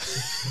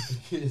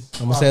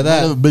 I'm gonna say I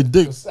have a that. big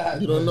dick.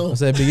 You don't know. I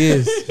said big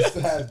ears.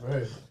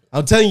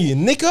 I'm telling you,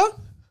 Nika,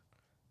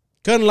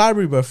 current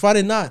library, bro.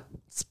 Friday night,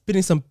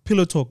 spinning some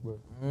pillow talk, bro.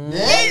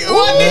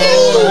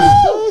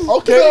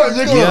 Okay,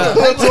 nigga. Yeah.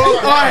 Pillow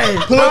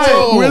talk. Pillow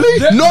talk.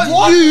 Really? Not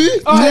you,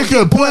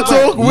 nigga. Pillow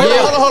talk. Really?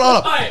 Hold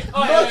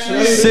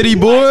on. City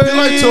boy. Put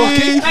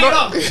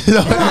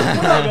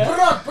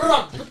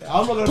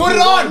it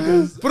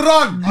on. Put it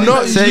on.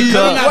 Not Take you.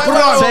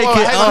 up. Take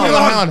it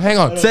off. Hang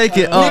on. Take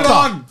it Put it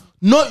off. on.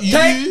 Not you.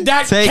 Take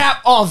that Take-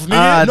 cap off,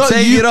 nigga. Not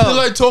take you it off.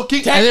 pillow talking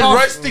Take and then off.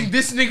 roasting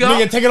this nigga,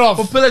 Nigga, take it off.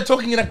 for pillow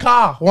talking in a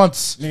car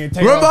once. Nigga,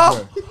 take it Remember?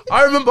 off, bro.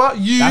 I remember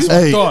you. That's what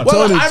Hey, I thought.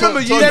 Well, Tony, I remember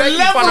you Tony, making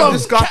fun level of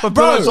this guy for of-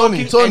 bro, pillow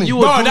talking, Tony, and you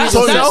Bro, were doing that's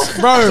yourself,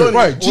 bro.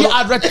 bro. Gee,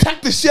 I'd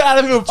attack the shit out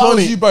of him if I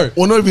was you, bro.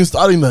 We're not even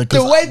starting that.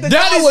 The way the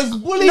That guy is- was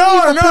bullying no,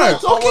 you for no. pillow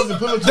talking,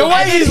 The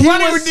way he's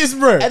running with this,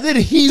 bro. and then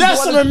he's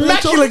That's the some one pillow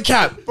immaculate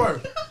cap. bro.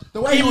 The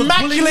way he was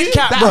Immaculate bullying you,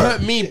 cap, that bro.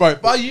 hurt me, bro.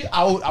 But you,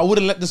 I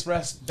wouldn't let this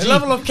rest. The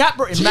level of cap,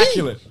 bro,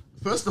 immaculate.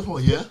 First of all,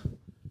 yeah,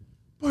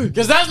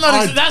 Because that's not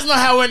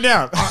how it went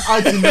down.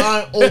 I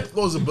deny all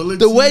plausibility.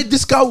 The way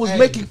this guy was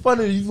making fun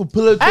of you for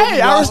pillow talking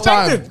Hey, I last respect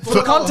time. it for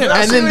the content.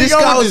 I And see then where this you're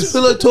guy going with was this.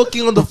 pillow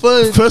talking on the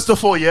phone. First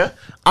of all, yeah,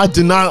 I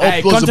deny all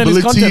Hey, content is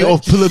plausibility content,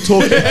 of pillow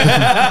talking.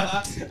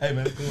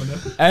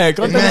 Hey,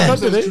 content is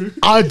content, eh?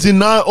 I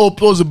deny all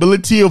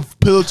plausibility of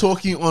pillow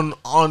talking on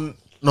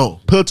pillow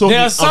talking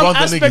There are some around the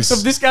aspects niggas.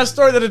 of this guy's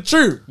story that are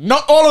true.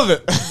 Not all of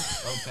it.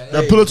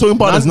 That pillow talking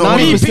part is not one of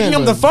Me them. picking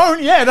up the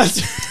phone, yeah,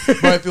 that's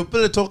Bro, if you're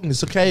pillow talking,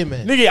 it's okay,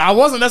 man. nigga. I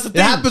wasn't. That's the It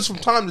thing. happens from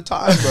time to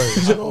time, bro.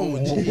 You know,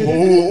 it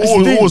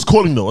Who was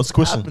calling though? What's the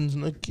question? happens,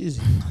 no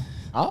kizzy.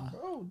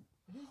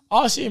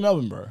 Oh, she in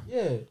Melbourne, bro.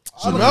 Yeah.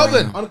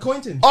 Melbourne.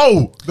 Unacquainted.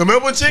 Oh, the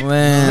Melbourne chick?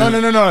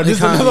 No. This is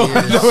can't another be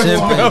one that went to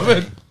simple.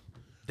 Melbourne.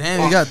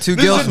 Damn, you got two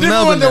This girls is a from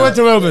different one Melbourne that now. went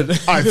to Melbourne.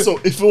 Alright, so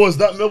if it was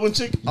that Melbourne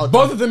chick,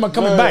 Both of them are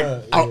coming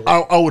back.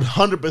 I would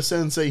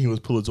 100% say he was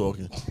pillow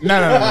talking. No.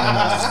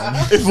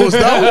 If it was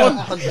that one,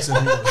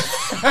 100% he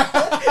was.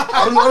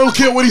 I don't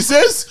care what he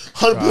says,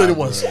 100% it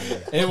was.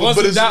 It But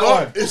wasn't it's that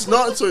not. one. It's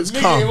not until it's Nigga,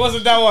 it calm.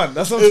 wasn't that one.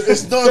 That's what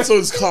It's not until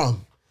it's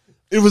calm.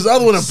 If it was the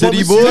other one, I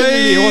City promise boy. you-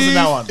 Genuinely, it wasn't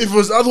that one. If it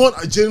was the other one,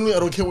 I genuinely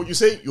don't care what you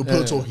say. You're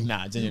pillow talking.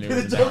 Nah, genuinely, it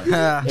wasn't that one. It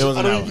I wasn't don't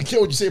that even one. care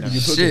what you say, but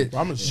you're pillow Shit. talking.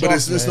 I'm a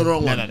But it's the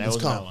wrong No, one. that It's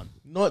wasn't that calm. one.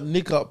 Not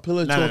Nick up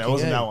pillow No, talking. that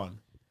wasn't yeah. that one.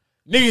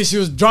 Nigga, she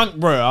was drunk,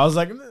 bro. I was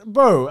like,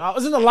 bro, I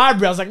was in the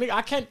library. I was like, nigga,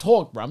 I can't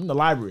talk, bro. I'm in the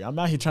library. I'm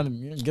out here trying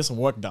to get some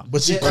work done.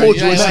 But she called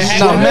you and she yeah,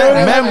 drunk.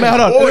 Man,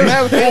 hold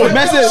on.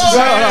 Message.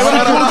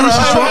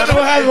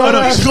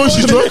 She called you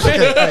she's drunk.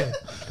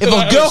 If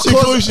a girl She called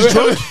you calls, she's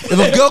drunk.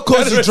 if a girl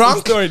calls you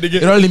drunk, Story, nigga.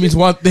 it only means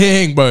one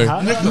thing, bro. Nigga,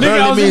 I It was only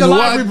in means the one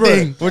library, bro.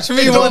 thing. What you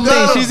mean one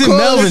thing? She's in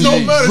Melbourne. It don't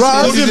G. matter.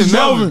 Bro, She's She's in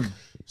Melbourne.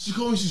 She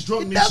called me she's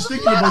drunk. Nigga. She's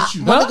thinking about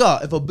you. My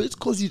nigga, if a bitch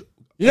calls you,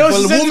 You know what if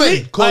she a said to woman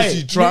me? calls Hey,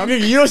 you drunk,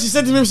 nigga, you know what she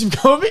said to me when she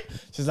called me?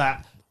 She's like,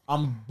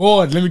 I'm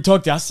bored. Let me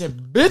talk to you. I said,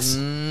 bitch.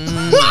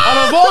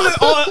 Out of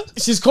all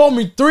she's called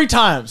me 3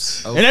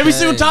 times. And every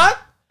single Okay. time,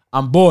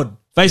 I'm bored.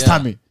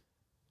 FaceTime me.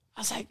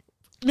 I was like,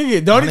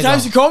 nigga, the only time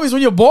she called me is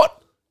when you're bored?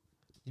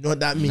 you know what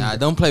that means. Nah,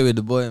 don't play with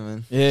the boy,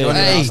 man. Yeah, Join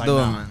the I was next like, door,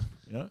 nah. man.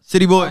 You know?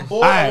 City boy.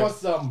 Alright.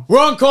 We're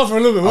on call for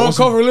a little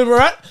bit.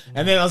 Right?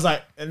 And then I was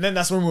like, and then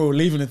that's when we were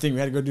leaving the thing. We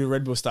had to go do the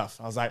Red Bull stuff.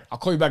 I was like, I'll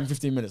call you back in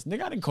 15 minutes.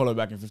 Nigga, I didn't call her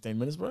back in 15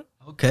 minutes, bro.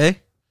 Okay.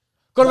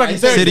 Call her back in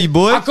 30. City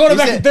boy. I called her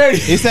back in 30.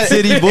 He said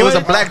City boy. it was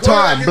a black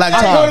time. Black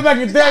I called her time. back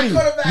in 30. I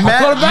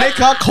called her back.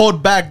 Nika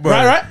called back, bro.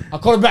 Right. I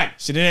called her back.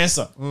 She didn't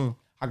answer.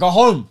 I got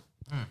home.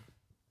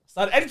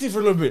 Started editing for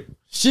a little bit.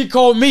 She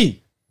called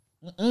me.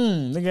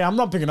 Nigga, I'm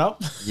not picking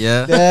up.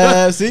 Yeah.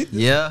 Yeah, see?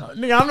 Yeah.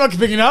 Nigga, I'm not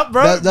picking up,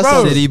 bro. That's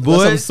bro. City That's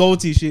boy. some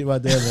salty shit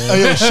right there, man.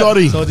 Hey, yo,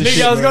 shorty. Salty Nigga,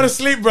 shit, I was man. going to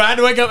sleep, bro. I had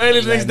to wake up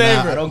early the next day,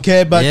 Nah, bro. I don't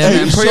care about Yeah,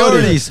 that. man.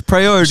 Priorities.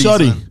 Priorities.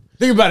 Shorty. man.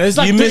 Think about it. It's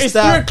like You missed it's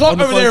 3 out o'clock on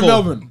the over there in phone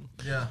call. Melbourne.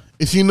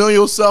 If you know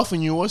yourself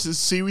and you watch this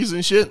series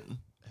and shit,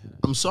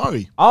 I'm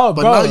sorry. Oh,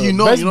 but bro. now you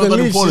know best you're not that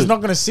believe she's important. not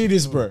going to see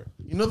this, bro.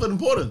 You're not that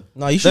important.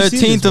 Nah, you should see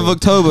 13th this, of man.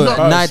 October, No,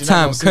 bro, nighttime, she's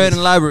not gonna see Curtin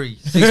this. Library.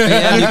 6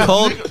 p.m. You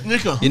cold?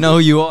 Nika. You know who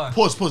you are.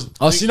 Pause.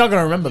 Oh, she's not going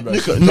to remember, bro.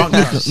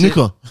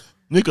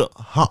 Nika.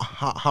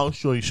 How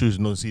sure are you should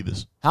not see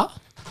this? Huh?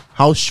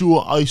 How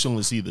sure are you still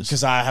going to see this?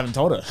 Because I haven't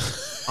told her.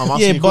 I'm asking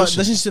Yeah, you but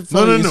questions. doesn't she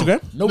follow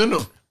Instagram?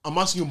 No. I'm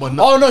asking you about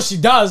now. Oh, no, she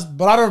does,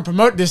 but I don't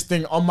promote this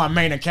thing on my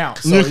main account.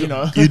 So, Nika, you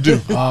know. you do.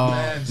 Nika.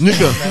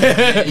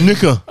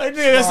 Like, nigga,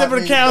 that's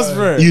separate accounts,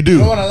 bro. You do.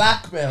 want to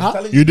lack, man. I'm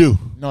telling You do.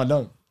 No, I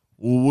don't.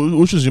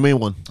 Which one's your main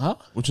one? Huh?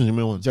 Which one's your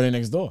main one? Johnny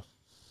Next Door.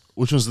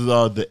 Which one's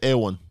the air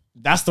one?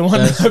 That's the one.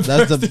 That's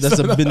the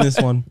the business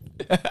one.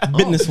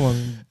 Business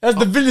one. That's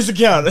the business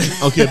account.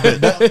 Okay,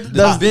 but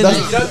That's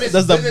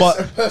the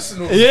butt.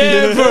 personal.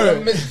 Yeah,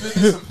 bro.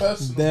 Business and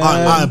personal.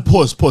 Damn.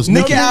 Pause.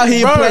 Nick out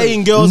here bro.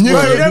 playing girls, Nick-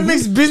 Bro, bro. you don't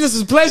mix business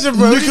with pleasure,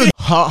 bro. Nika,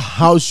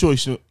 how sure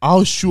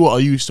are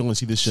you still gonna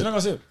see this She's shit? not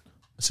gonna see it.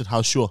 I said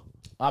how sure?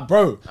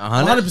 Bro,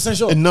 100%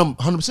 sure. And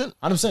 100%.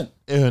 100%.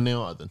 Air her name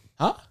out then.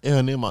 Huh? Air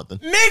her name out then.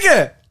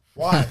 Nigga!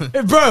 Why?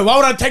 Hey, bro, why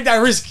would I take that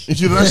risk? If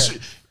you do that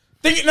shit,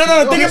 Think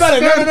about it.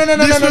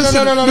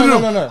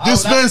 No.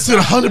 this man said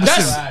 100%.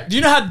 That's, do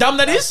you know how dumb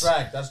that is?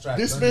 That's right.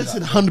 This man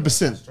said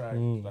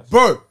 100%.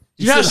 Bro,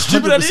 you know how Said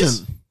stupid that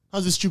is?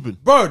 How's it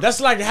stupid? Bro, that's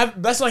like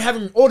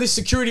having all this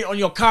security on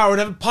your car or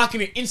whatever,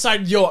 parking it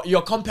inside your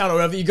compound or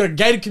whatever. You got a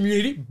gated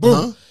community, boom.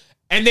 Uh-huh.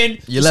 And then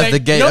You left the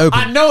gate open.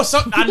 I know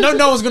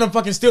no one's gonna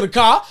fucking steal the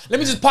car. Let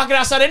me just park it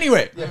outside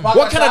anyway.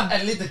 What kind of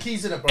and leave the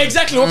keys in it, bro?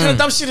 exactly? What kind of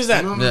dumb shit is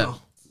that? Yeah.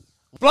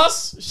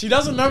 Plus, she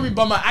doesn't know me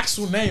by my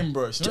actual name,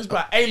 bro. She knows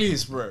by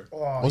alias, bro.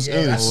 What's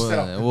alias?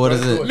 What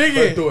is it?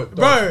 Nigga, do it.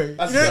 bro. You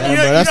That's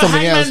know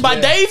something Hangman else. by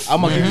Dave?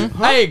 I'm gonna give you.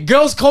 Hey,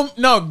 girls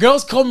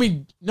call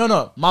me.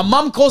 No. My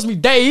mom calls me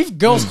Dave.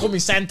 Girls call me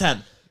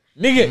Santan.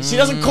 Nigga, she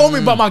doesn't call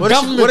me by my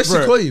government, What does she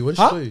bro. call you? What does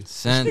she Huh? call you?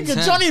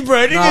 Nigga, Johnny,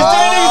 bro.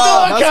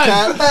 Nigga,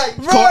 Johnny next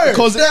door, cunt. Bro.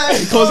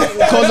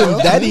 Cousin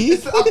daddy.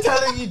 I'm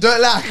telling you,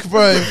 don't lack,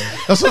 bro.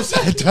 That's what I'm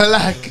saying. Don't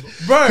lack,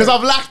 Bro. Because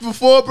I've lacked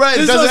before, bro. It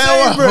This is what doesn't I'm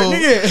saying, end bro. well.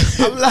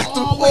 Nigga. I've lacked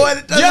before. And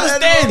it Do you doesn't end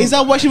understand? well. Is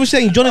that what she was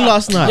saying, Johnny,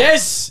 last night?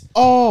 Yes.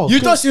 Oh, You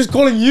thought she was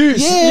calling you.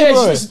 Yeah,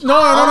 bro. she was, no,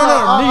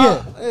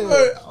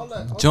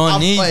 nigga.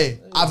 Johnny.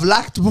 I've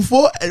lacked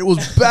before and it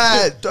was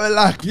bad. Don't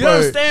lack, You bro. don't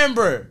understand,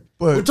 bro.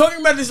 Bro. We're talking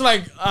about this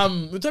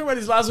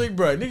last week,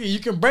 bro. Nigga, you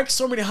can break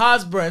so many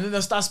hearts, bro, and then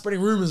they'll start spreading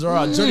rumors. All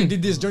right, Johnny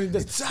did this, Johnny did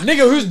this.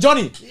 Nigga, who's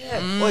Johnny?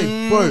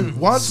 Wait, bro.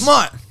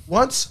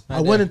 Once I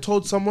went and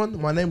told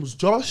someone my name was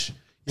Josh.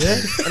 Yeah,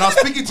 and I was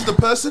speaking to the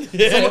person.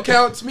 Someone came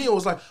out to me and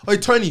was like, "Hey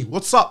Tony,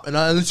 what's up?" And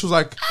she was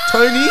like,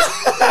 "Tony,"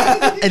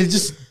 and it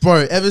just,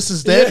 bro. Ever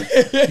since then,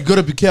 you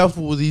gotta be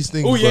careful with these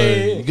things, Oh, bro.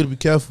 yeah. You gotta be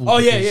careful. Oh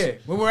yeah, because- yeah.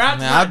 When we're out,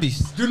 Man, I tonight, be-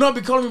 do not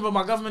be calling me by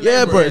my government yeah,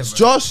 name, bro. It's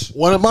Josh.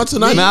 What about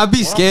tonight? Man, I'd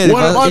be scared.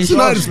 What about If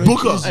tonight is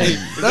Booker.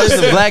 there's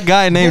a black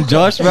guy named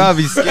Josh, bro, I'd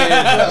be scared.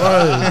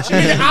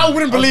 Nigga, I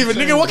wouldn't believe it.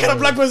 Nigga, what kind of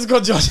black person is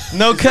called Josh?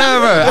 No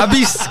camera. I'd be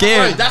Bro,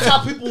 scared. that's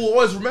how people will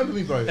always remember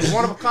me, bro.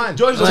 One of a kind.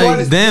 Josh,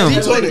 Like, damn.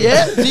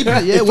 yeah.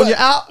 When you're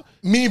out,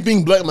 Me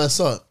being black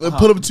myself, I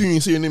put up to you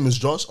and say your name is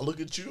Josh. I look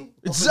at you.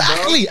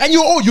 exactly, and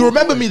you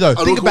remember me though. I'd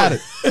Think walk about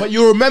away. it. But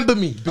you remember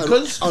me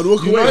because I'd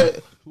walk you know, away.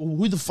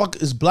 who the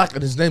fuck is black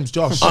and his name's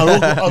Josh?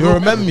 I'd You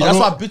remember me. That's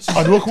why bitches.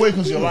 I'd walk away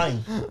because you're lying.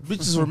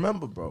 Bitches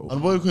remember, bro. I'd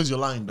walk away because you're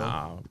lying,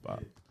 bro.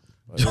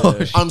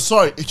 I'm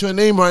sorry. If your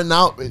name right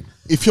now,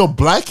 if you're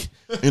black,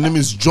 your name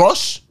is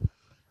Josh,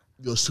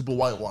 you're super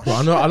whitewashed.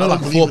 I know don't like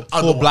believe it four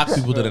otherwise. black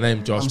people that are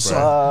named Josh, I'm bro.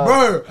 sorry.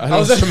 Bro, I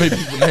know so many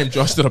people named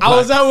Josh that are black. I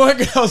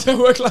was at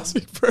work last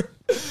week, bro.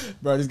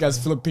 Bro, this guy's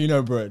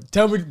Filipino, bro.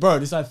 Tell me, bro,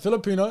 this guy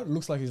Filipino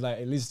looks like he's like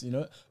at least,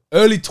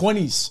 early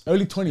 20s.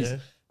 Yeah.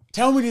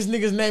 Tell me this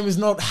nigga's name is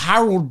not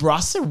Harold, bro. I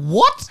said,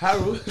 what?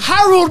 Harold.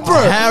 Harold,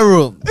 bro.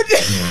 Harold.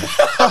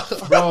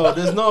 bro,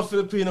 there's no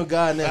Filipino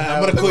guy named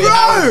I'm gonna Harold. call you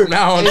Harold from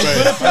now on, bro.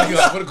 I'm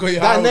gonna call you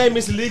That Harold. name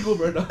is illegal,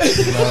 bro.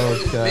 It's not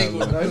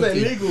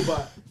illegal,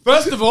 but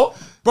First of all,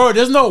 bro,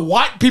 there's no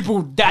white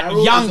people that Harold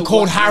is young a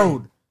called white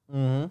Harold.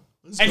 And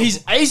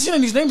he's Asian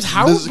and his name's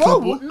Harold, There's a bro.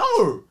 couple. What?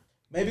 No.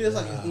 maybe there's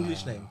like an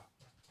English name.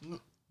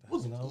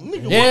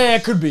 Yeah,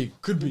 could be.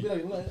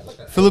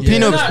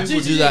 Filipino. Nah, People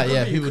GG, do that. could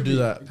Yeah, be, people could do be,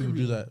 that. could People be.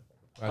 do that.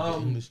 Like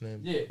an English name.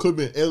 Yeah. Could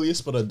be an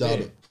alias, but I doubt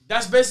it.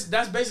 That's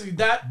basically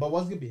that. But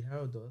what's gonna be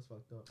Harold though? That's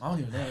fucked up. I don't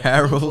even know.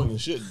 Harold. Fucking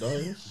shit,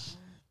 dog.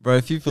 Bro,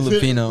 if you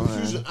Filipino, If you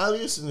use an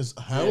alias and it's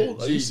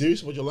Harold, are you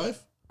serious about your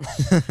life? be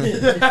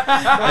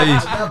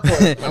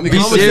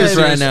serious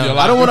right now.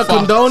 I don't want to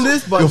condone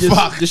this, but You're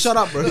fucked. just shut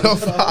up, bro. You're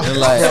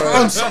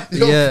like,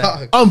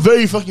 yeah. I'm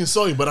very fucking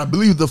sorry, but I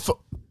believe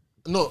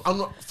no, I'm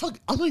not.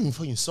 I'm not even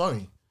fucking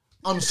sorry.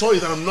 I'm sorry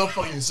that I'm not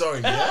fucking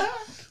sorry. Yeah?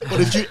 But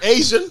if you're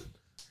Asian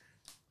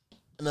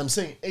and I'm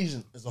saying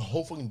Asian is a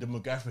whole fucking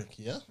demographic,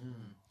 yeah?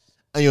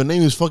 And your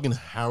name is fucking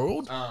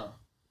Harold? Are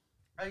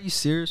you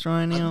serious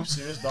right Are now? you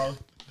serious, dog?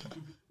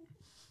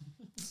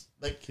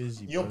 Like,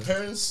 Kizzy, your bro.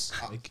 parents,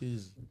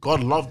 Kizzy.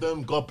 God love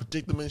them, God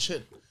protect them and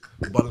shit.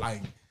 But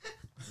like,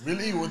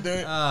 really, when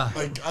they're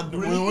like,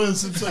 when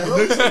some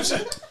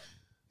shit,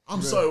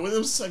 I'm sorry, when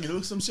them like,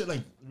 look some shit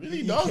like,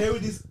 really, dog?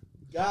 with this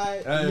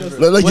guy.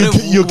 Like What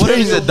you're if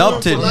he's carrying,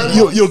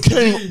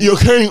 adopted? you're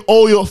carrying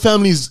all your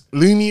family's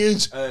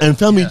lineage and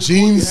family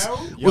genes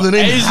with the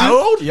name Asian,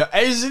 Harold. You're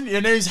Asian.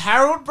 Your name's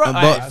Harold, bro.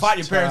 But- Fight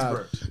your parents,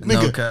 bro.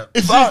 Nigga, cap.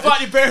 if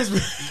Fight your parents, bro.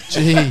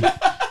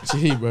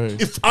 Gee, bro.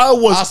 if I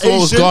was That's what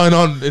was Asian, going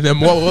on in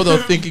them. What they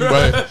were thinking,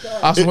 bro.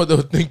 That's what they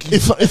were thinking.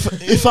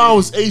 if I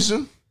was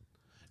Asian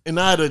and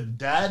I had a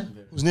dad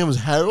whose name was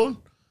Harold,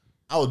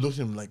 I would look at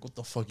him like, what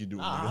the fuck you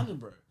doing? nigga? 100,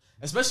 bro.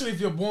 Especially if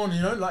you're born,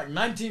 you know, like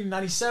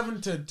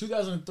 1997 to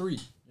 2003.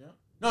 Yeah.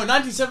 No,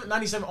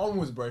 97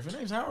 onwards, bro. If your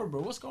name's Harold, bro,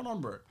 what's going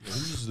on, bro? Who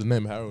uses the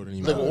name Harold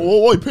anymore? Like,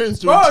 what your parents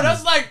doing? Bro, to you?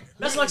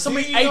 that's like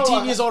somebody you know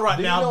 18 years old right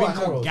do you now know being what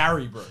called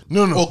Harold? Gary, bro.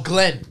 No. Or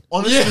Glenn.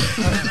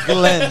 Honestly,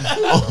 Glenn.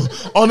 Or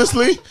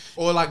honestly,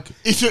 like,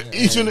 if or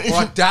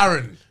like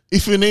Darren.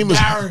 if your name is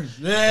Darren.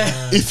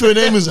 Yeah. if your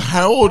name is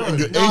Harold and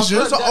you're Asian,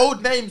 Those are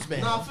old names, man.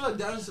 No, I feel like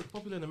Darren's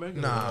popular in America.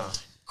 Nah.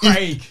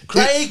 Craig.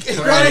 Craig. It's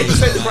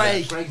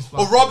Craig. Craig's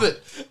Or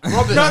Robert.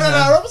 Robert.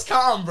 No, Robert's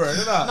calm, bro.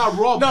 No,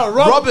 Rob.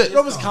 Robert.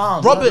 Robert's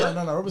calm. Robert.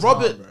 No, Robert's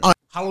Robert. calm, bro.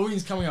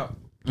 Halloween's coming up.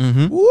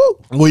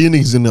 where you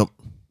niggas end up?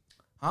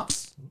 Huh?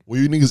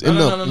 Where you niggas end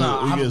up?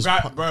 No. Where you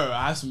guys- Bro,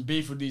 I have some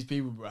beef with these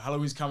people, bro.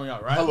 Halloween's coming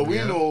up, right?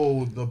 Halloween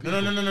or the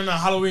people? No.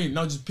 Halloween.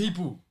 No, just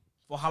people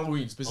for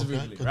Halloween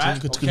specifically, Okay, right?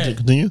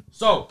 continue.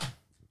 So,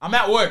 I'm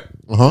at work.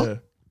 Uh-huh.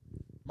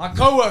 My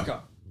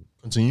coworker.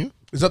 Continue.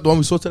 Is that the one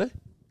we saw today?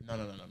 No.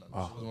 She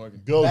wasn't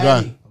working. Girl,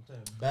 guy.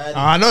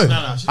 I know.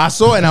 No. I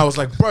saw it and I was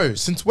like, bro,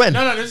 since when?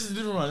 No, this is a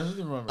different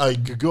one.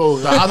 Bro. Girl.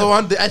 The other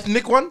one, the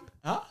ethnic one?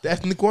 Huh? The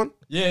ethnic one?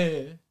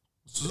 Yeah.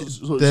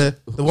 The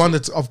one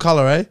that's of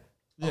color, eh?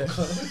 Yeah.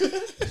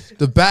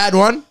 The bad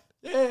one?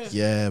 Yeah.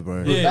 Yeah,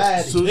 bro.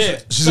 Yeah.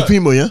 She's a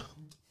female, yeah?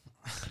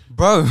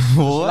 Bro,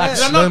 what?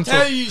 Did I not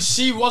tell you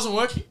she wasn't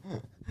working?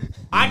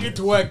 I get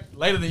to work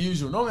later than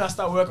usual. Normally I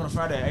start work on a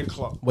Friday at 8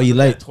 o'clock. Well, you I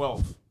late? At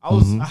 12.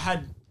 I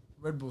had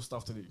Red Bull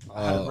stuff to do.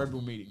 I had a Red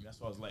Bull meeting. That's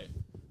why I was late.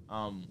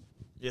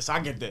 Yes, I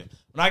get there.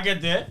 When I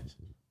get there,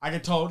 I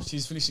get told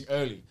she's finishing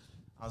early.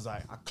 I was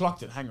like, I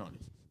clocked it. Hang on.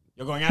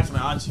 You're going out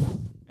tonight, aren't you?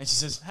 And she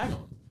says, hang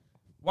on.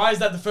 Why is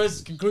that the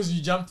first conclusion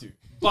you jump to?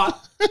 But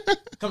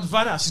come to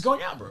find out, she's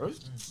going out, bro.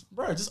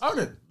 Bro, just own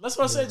it. That's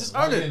what I said. Just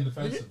own it.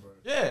 Nigga.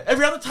 Yeah.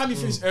 Every other time you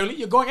finish early,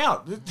 you're going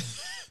out.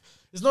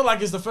 It's not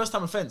like it's the first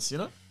time offense, you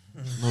know?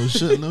 No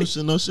shit.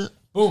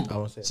 Boom.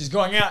 She's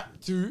going out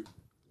to.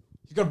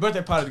 She's got a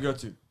birthday party to go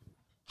to.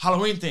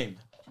 Halloween themed.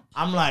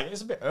 I'm like,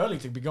 it's a bit early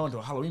to be going to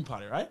a Halloween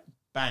party, right?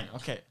 Bang.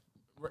 Okay.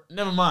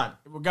 Never mind.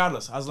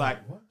 Regardless, I was like,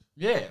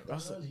 yeah. I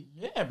was like,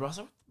 yeah, bro. I was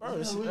like, bro,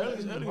 it's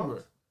early, bro.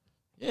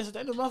 Yeah, it's at the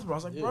end of the month, bro. I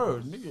was like, bro,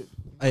 nigga.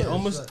 Hey,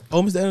 almost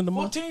the end of the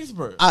month. 14th,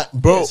 bro.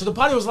 Bro, Yeah, so the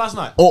party was last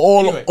night. all,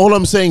 Anyway. all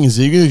I'm saying is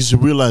you guys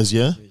should realize,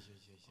 yeah?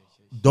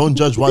 Don't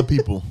judge white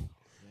people.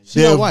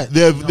 She's not white.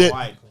 Not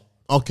white.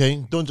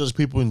 Okay, don't judge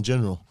people in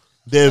general.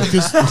 They have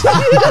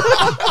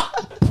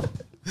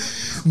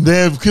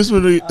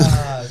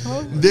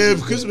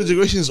Christmas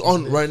decorations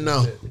on right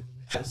now.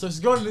 So she's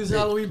going to this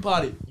Halloween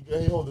party.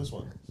 Hey, hold this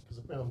one. Because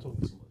apparently I'm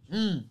talking too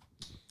much.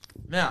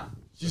 Now,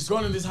 she's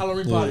going to this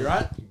Halloween party,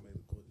 right?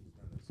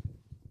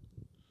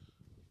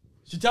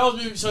 She tells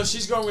me, so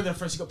she's going with her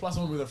friend. She got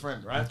 +1 with her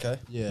friend, right? Okay.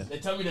 Yeah. They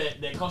tell me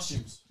their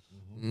costumes.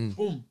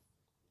 Boom.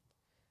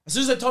 As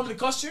soon as they told me the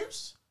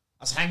costumes,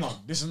 I said, hang on,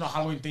 this is not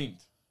Halloween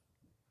themed.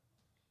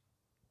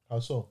 How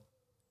so?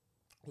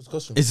 What's the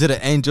costume? Is it an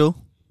angel?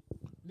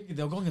 Nigga,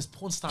 they were going as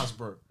porn stars,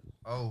 bro.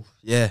 Oh,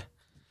 yeah.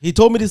 He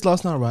told me this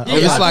last night, right? Yeah,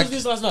 it's I like- told you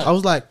this last night. I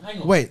was like,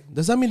 Hang on. wait,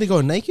 does that mean they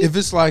go naked? If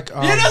it's like,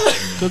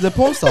 Because they're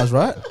porn stars,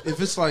 right? if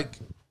it's like,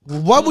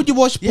 Why would you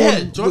watch porn? yeah,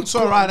 John's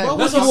so right. Why Eh? would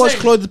That's you what I'm watch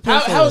saying. clothes porn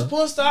How is stars?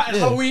 porn star and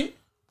Yeah. Halloween?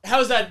 How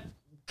does that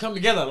come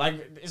together? Like,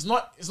 it's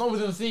not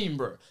within the theme,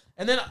 bro.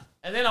 And then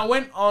I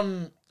went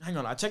on. Hang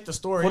on, I checked the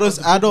story. For those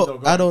of the people that were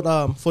going.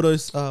 adult for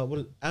those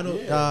adult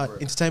Yeah, bro.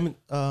 entertainment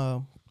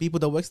people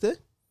that works there,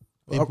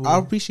 People- I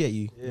appreciate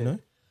you. You know,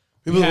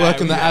 People that work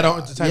in the Yeah. adult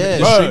entertainment Yeah.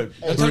 industry. Bro,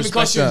 they tell me respect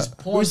costumes, that.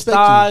 porn Respect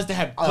stars. They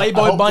have I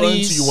Playboy hope to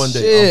bunnies. you one day.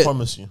 I Shit.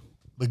 promise you.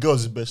 The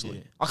girls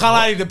especially. I can't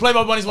lie, the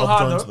Playboy bunnies went I'll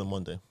hard join to though. them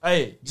one day.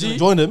 Hey, G,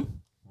 join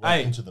them. Right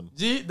hey, into them.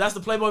 G, that's the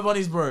Playboy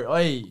bunnies, bro.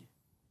 Hey,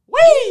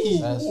 wee. Yo,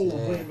 Nah, the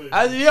man,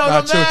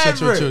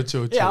 bro.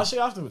 chill. Yeah, I'll show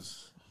you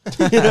afterwards.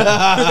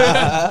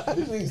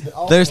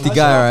 Thirsty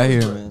guy right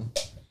here, man.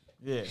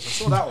 Yeah,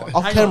 so I saw that one.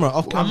 Off Hang camera, on.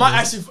 off camera.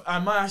 I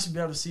might actually be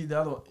able to see the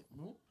other one.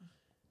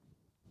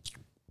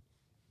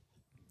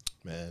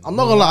 Man, I'm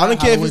not gonna lie, I don't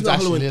care if it's Halloween's not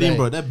Halloween actually theme, lit,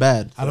 bro. They're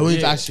bad.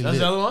 Halloween's Yeah, actually that's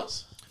the lit. other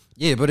ones.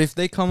 Yeah, but if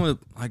they come with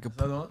like a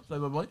The other one,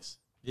 Playboy bunnies.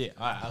 Yeah,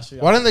 alright, I'll show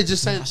you. Why don't they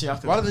just say? Actually,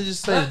 after Why don't they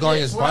just say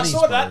going as when bunnies, I saw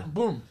bro? that,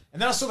 boom,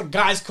 and then I saw the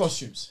guys'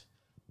 costumes.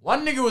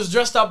 One nigga was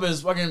dressed up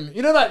as fucking,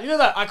 you know that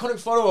iconic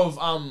photo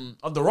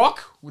of The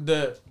Rock with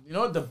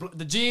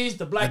the jeans,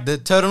 the black, The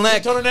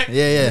turtleneck.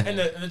 Yeah. and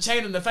the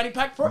chain and the fanny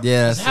pack, bro.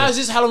 Yeah, How is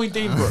this Halloween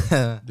theme, bro?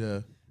 Yeah.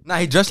 Nah,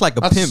 he dressed like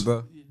a pimp,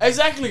 bro.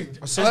 Exactly.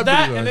 As celebrity,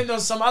 that, bro. and then there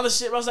was some other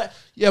shit. Where I was like,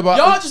 Yeah, but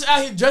y'all just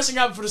out here dressing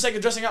up for the sake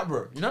of dressing up,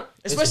 bro. You know,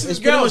 especially it's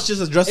the pretty girls. much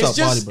just a dress-up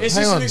party, bro. It's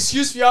Hang just on. an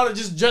excuse for y'all to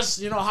just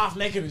dress, half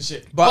naked and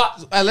shit.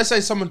 But let's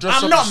say someone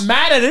dressed I'm up. not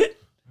mad at it.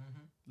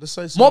 Let's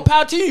say More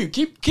power to you.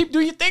 Keep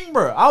doing your thing,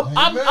 bro.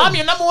 I'm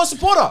your number one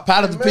supporter.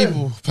 Proud of the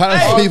people.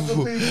 Proud of the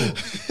people.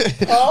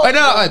 I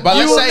know, but You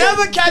let's will say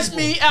never catch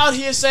me out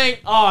here saying,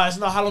 "Oh, it's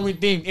not Halloween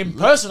themed in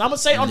person." I'm gonna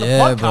say it on the Yeah,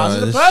 podcast bro,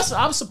 in this- person.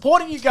 I'm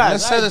supporting you guys.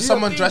 let's Hey, say do that your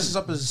someone thing. dresses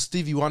up as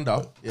Stevie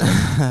Wonder. Yeah.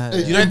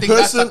 Hey, You don't in think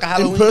that's person, like a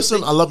Halloween in person,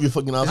 thing? I love your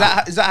fucking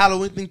outfit. Is that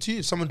Halloween thing to you?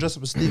 If someone dressed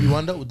up as Stevie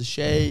Wonder with the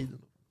shade,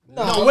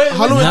 No, where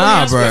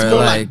Nah, aspects bro. go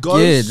Like,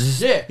 ghosts. yeah,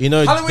 just, yeah, You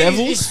know, Halloween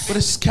devils, is but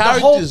it's the whole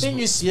characters. thing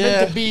is yeah.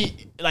 meant to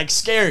be like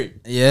scary.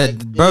 yeah,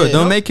 bro. Yeah,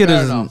 don't no, make it fair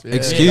as an enough, yeah.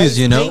 excuse,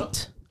 Yeah, you know.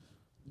 that's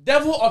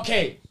Devil,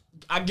 okay,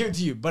 I give it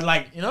to you, but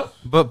like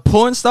But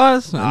porn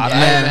stars, Nah,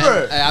 man,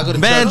 bro. Hey, I go to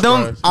Man, church,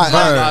 don't- bro. I-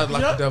 I You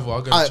like know? the devil.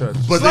 I go I- to church.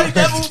 but slutty they,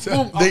 devil,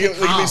 boom. they okay,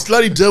 can be calm.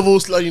 slutty devil,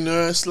 slutty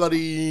nurse,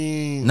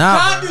 slutty. nah,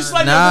 Can't do bro,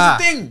 slutty nah.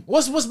 devil thing.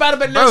 What's bad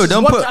about Bro, nurses?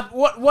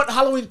 don't What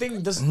Halloween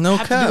thing does No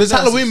have cap. to do There's with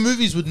Halloween nurses?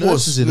 movies with Pause,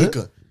 nurses in it.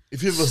 nigga.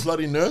 If you have a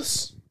slutty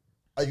nurse,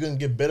 are you gonna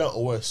get better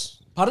or worse?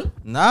 Pardon?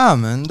 Nah,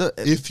 man.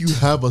 If you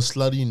have a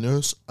slutty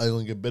nurse, are you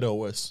gonna get better or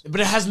worse?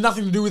 But it has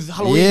nothing to do with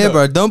Halloween. Yeah,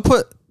 though.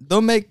 bro.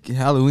 Don't make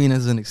Halloween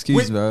as an excuse,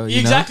 With- bro. you know?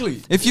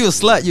 exactly. If you a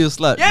slut, you a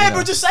slut. Yeah, you know?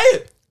 bro, just say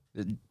it.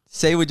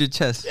 Say it with your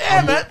chest.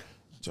 Yeah, man.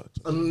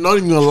 I'm not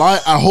even gonna lie.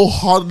 I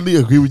wholeheartedly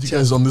agree with you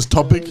guys on this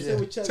topic. Say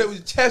with your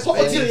chest, Pop a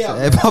baby. titty out.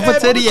 Hey, Papa Papa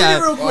Titty Titty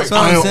out. real quick. That's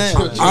what I'm saying.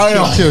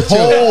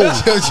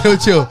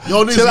 Chill.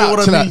 Y'all niggas Chill know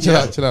what I out, mean, chill yeah?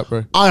 out, chill out,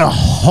 bro. I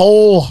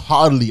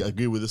wholeheartedly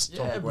agree with this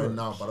topic bro. right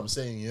now, but I'm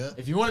saying, yeah.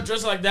 If you want to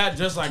dress like that,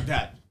 dress like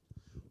that.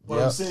 But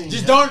I'm saying,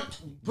 Just yeah. don't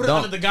put it Don't.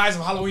 under the guise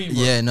of Halloween,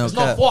 bro. Yeah, no It's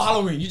not cap. for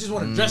Halloween. You just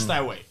want to dress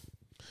that way.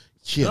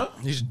 Shit. Huh?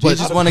 You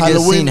just want to get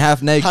seen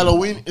half naked.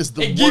 Halloween is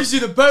the It one. gives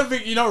you the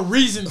perfect,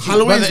 reason to.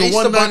 Halloween But is the the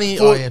Easter one bunny.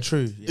 night. Oh yeah,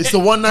 true. Yeah. It's the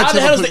one night. How the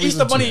to hell is put the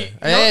Easter reason to.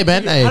 bunny? Hey,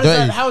 man.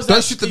 Hey, how is don't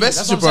that shoot the to you? That's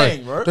messenger, what bro. I'm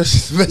saying, bro. Don't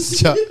shoot the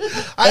messenger.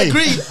 I Hey.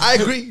 agree. I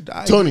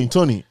agree.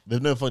 Tony,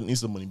 they've never fucking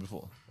Easter bunny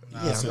before.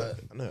 Yeah,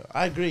 no,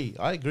 I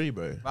agree,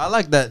 bro. I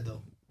like that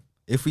though.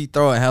 If we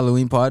throw a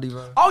Halloween party,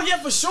 bro. Oh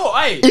yeah, for sure.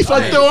 Hey, If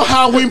I hey. throw a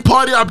Halloween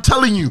party, I'm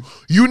telling you,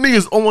 you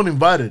niggas all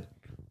uninvited.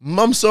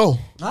 Mom, so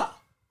Huh?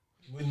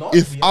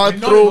 if I You're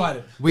not throw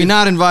invited. We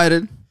not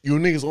invited. you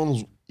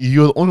niggas,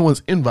 you're the only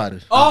ones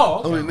invited. Oh,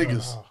 okay. Only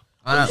niggas.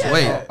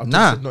 Wait, I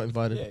nah. not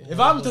invited. If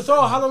I'm to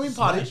throw a Halloween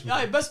party,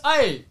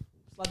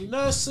 bloody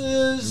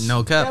nurses,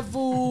 No cap.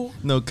 devil,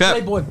 No cap.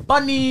 Playboy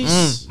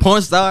bunnies,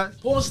 Porn star.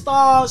 porn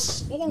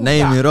stars, all of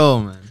Name that. it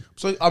all, man.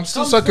 So I'm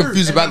still Come so through.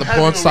 confused about the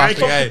having porn a star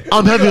ranking. thing. Hey,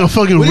 I'm having a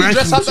fucking what do you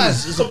ranking. dress up too.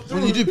 as?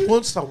 When you do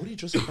porn star, what are you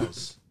dressing up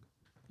as?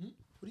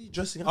 What are you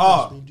dressing up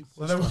Oh, as when you do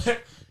so porn they star?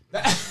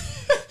 went,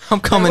 I'm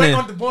coming they in.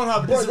 went on to Pornhub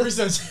and did some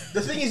research.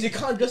 The thing is, you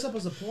can't dress up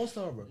as a porn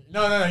star, bro.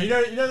 No. You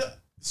know the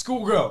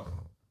schoolgirl.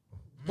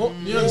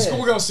 You know the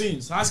schoolgirl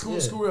scenes, high school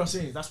schoolgirl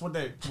scenes. That's what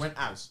they went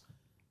as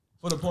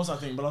for the porn star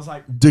thing. But I was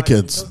like,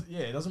 Dickheads.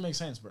 it doesn't make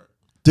sense, bro.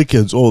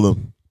 Dickheads, all of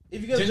them.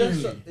 If you're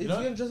Genuinely, if you you're know?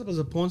 gonna dress up as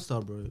a porn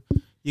star, bro,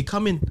 you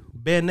come in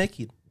bare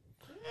naked.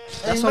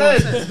 That's Amen.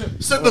 what I'm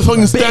saying. Set the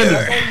fucking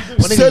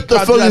standard. Set the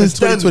fucking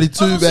standard.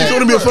 2022, If you're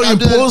gonna be a fucking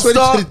porn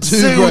star,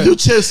 say it with your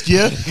chest,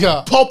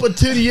 yeah? Pop a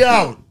titty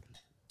out.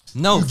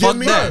 No, get fuck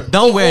me? that.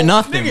 Don't wear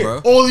nothing, nigga. bro.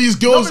 All these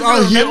girls Nobody's out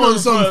gonna here remember on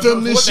some for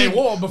feminist what they shit.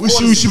 wore before We the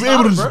should season be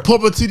able to started,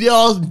 pop a titty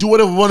out and do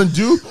whatever we want to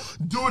do.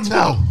 Do it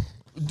now.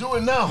 Do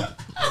it now.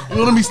 You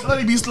wanna be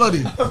slutty, be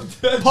slutty.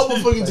 Pop a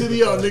fucking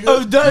titty out,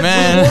 nigga.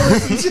 Man.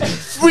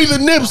 Free the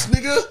nips,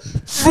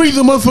 nigga. Free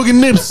the motherfucking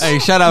nips. Hey,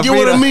 shout out Get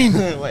what I Frida.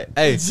 mean? Wait,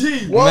 hey,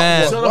 Gee,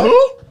 man. Shout out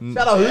who?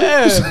 Shout out,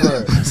 yeah,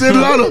 bro. Say it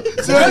louder.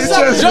 Say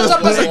it Dress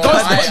up as a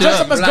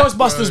Shut up.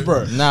 Ghostbusters,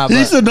 bro. Nah, He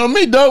but said, "No,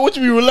 me, dog. What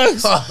you be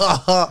relaxed?"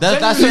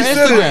 that's her He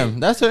said it. Instagram.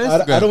 That's her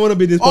Instagram. I don't want to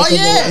be this. Oh person,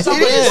 yeah, bro.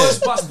 it is.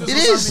 Ghostbusters. It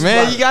is.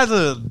 Man, you guys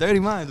are dirty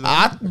minds,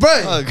 man.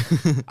 Bro,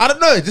 Fuck. I don't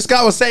know. This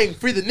guy was saying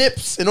free the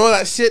nips and all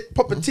that shit.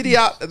 Pop a titty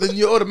out, and then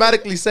you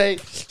automatically say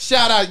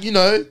shout out. You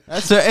know,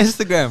 That's her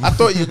Instagram. I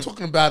thought you were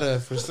talking about her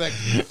for a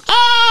second.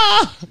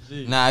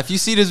 Nah, if you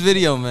see this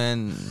video,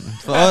 man,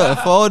 for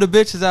all the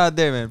bitches out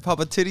there, man, pop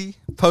a titty,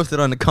 post it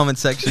on the comment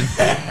section.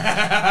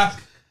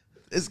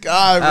 This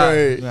guy,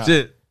 bro.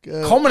 Shit.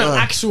 Common an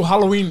actual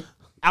Halloween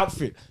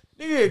outfit.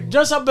 Nigga,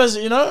 dress up as,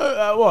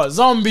 what,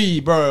 zombie,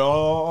 bro,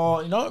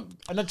 or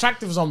an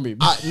attractive zombie.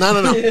 No.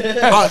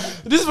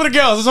 This is for the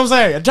girls, that's what I'm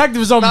saying.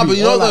 Attractive zombie. Nah, but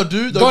you know or what like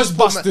they'll do? They'll just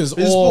Ghostbusters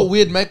put or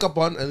weird makeup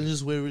on and then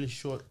just wear really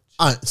short.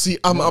 See,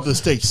 I'm up the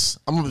stakes.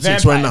 I'm up the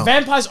stakes right now.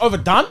 Vampire's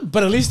overdone,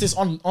 but at least it's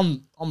on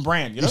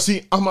brand, you know? You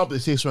see, I'm up the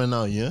stakes right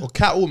now. Yeah. Or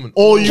Catwoman.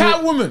 All you,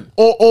 Catwoman.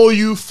 all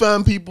you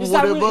fan people, Is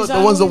that whatever, is the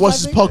that ones that Halloween watch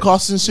this type thing?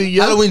 podcast and shit.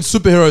 Yeah. Halloween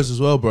superheroes as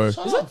well, bro.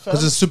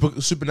 Because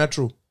it's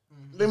supernatural.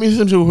 Let me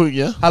listen to quick,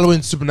 yeah?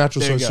 Halloween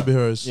supernatural, There so you go.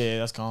 superheroes. Yeah,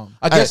 that's calm.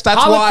 I guess that's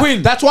Harlequin.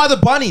 why. That's why the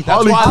bunny. That's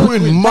Harley why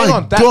Quinn, Hang my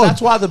on, God.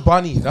 that's why the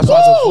bunny. That's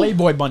why the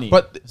Playboy bunny.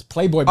 But it's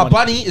Playboy a bunny.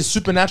 bunny is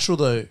supernatural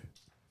though.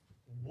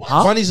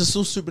 Huh? Bunnies are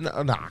still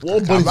supernatural. Nah,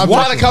 What I'm bunny's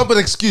trying to come up with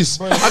an excuse.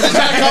 I'm just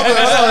trying to come up with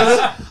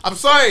an excuse. I'm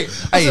sorry.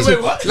 Hey,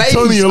 wait, what? ladies,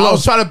 Tony, you're I was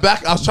lost. trying to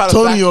back. I was trying to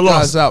Tony, back you're you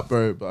lost. guys out,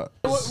 bro. But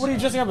What are you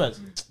dressing up as?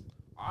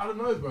 I don't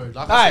know, bro. Like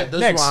I Alright, said,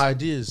 those next. are my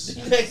ideas.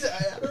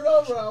 I don't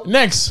know, bro.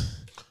 Next.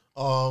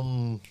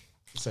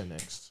 Say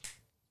next.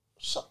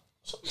 Shut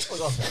the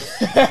fuck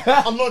up,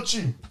 man. I'm not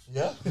you.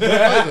 Yeah? You don't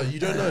know though. You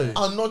don't know.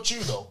 I'm not you,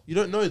 though. You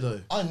don't know though.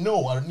 I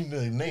know. I don't need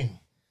the name.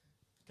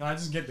 Can I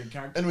just get the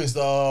character? Anyways,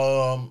 the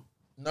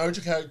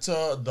Naruto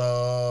character,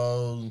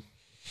 the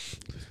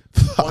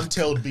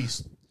one-tailed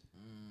beast.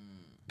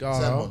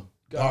 That one.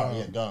 Gar,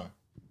 yeah, Gar.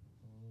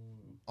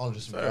 I'll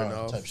just Fair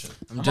enough. type shit.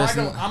 I'm not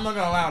gonna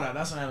allow that.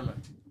 That's an anime.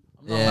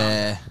 I'm not allowing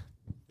Yeah.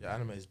 Yeah,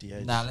 anime is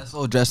DH. Nah, let's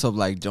all dress up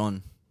like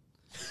John.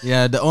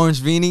 Yeah, the orange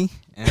beanie,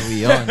 and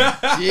we on.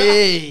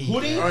 Gee.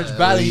 Orange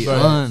Valley, bro.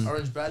 on.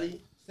 Orange Valley.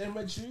 Same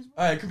red shoes.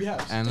 Alright, it could be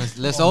house. And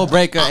let's all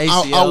break our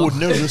ACL. I would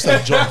never just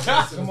like John.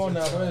 Come on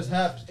now, bro. It's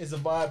haps. It's a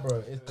vibe,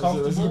 bro. It's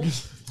comfortable.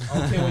 I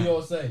don't care what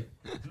y'all say.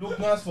 Look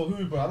nice for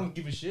who, bro? I don't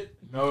give a shit.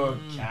 No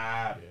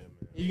cap.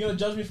 You gonna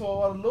judge me for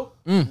what I look?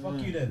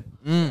 Fuck you then.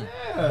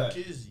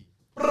 Kizzy.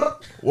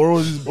 What about We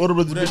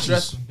the don't dress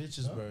bitches? for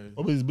bitches, bro.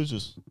 What about these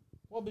bitches?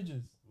 What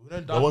bitches? We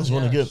don't The die ones for you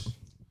want to Nyash. get.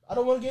 I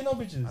don't want to get no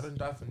bitches. I don't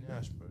die for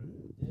Nyash, bro.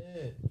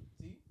 Yeah.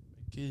 See?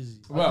 Kizzy.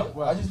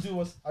 I just do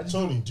what's. I just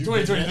Tony, do you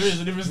 2023 get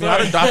is a different I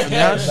don't story. die for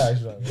Nyash. Relax,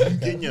 bro.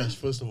 Get Nyash,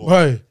 first of all.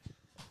 Bro,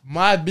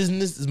 my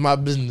business is my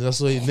business.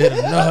 That's what you need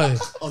to know.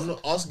 I'm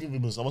not asking you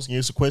this. I'm asking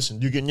you a question.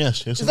 Do you get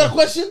Nyash? Yes or Is that a no?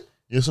 question?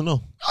 Yes or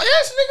no? Oh,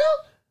 yes,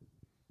 nigga.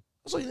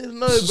 That's what you need to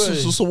know,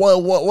 bro. So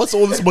what's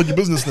all this about your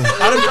business then?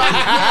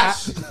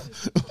 What's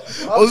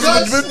this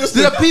about your business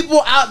Do then? the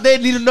people out there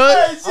need to know?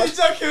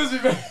 That kills me,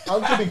 man.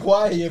 I'm keeping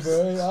quiet here,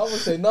 bro. I won't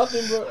say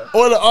nothing, bro.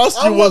 All I asked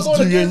you I'm was, not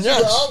do going you get against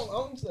you, Nyash? bro.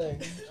 I'm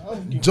saying.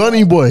 I'm keeping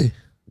Johnny boy,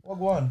 What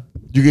go on?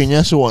 do you get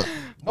Nyash or what?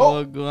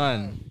 Oh, go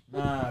on.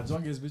 Nah,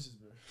 John gets bitches,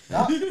 bro.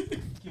 Nah.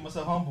 Keep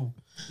myself humble.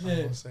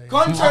 Yeah.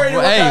 Contrary to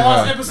what Hey, that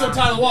last bro. episode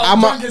title was, I'm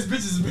a- John gets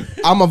bitches, bro.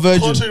 I'm a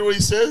virgin. Contrary to what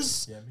he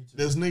says,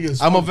 there's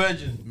niggas. I'm a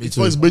virgin. Me He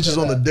fucks bitches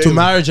on the day. To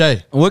marriage,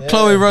 eh? What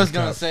Chloe Rose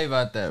gonna say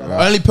about that, bro?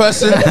 Only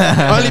person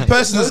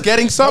that's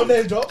getting No some.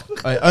 name drop.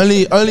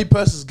 Only person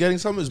that's getting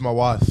some is my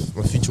wife,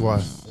 my future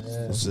wife.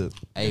 That's it.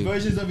 Hey,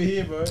 Versions over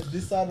here, bro.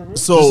 This side of the room.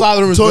 So This side of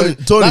the room is Tony,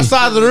 good. Tony, That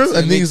side of the room,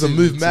 and Me niggas are too,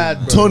 move me mad,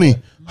 too. bro. Tony,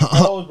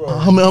 Oh, bro.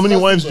 how many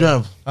wives do you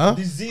have? Huh?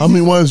 How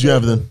many wives do you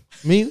have then?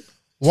 Me?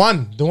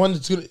 One. The one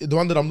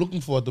that I'm looking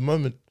for at the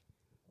moment.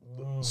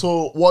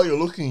 So while you're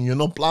looking, you're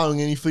not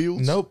plowing any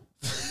fields? Nope.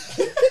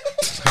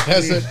 I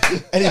said,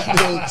 any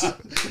fields.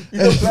 You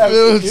don't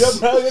fields.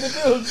 play with the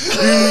fields.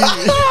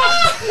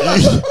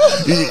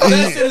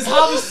 That's it, it's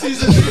harvest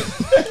season.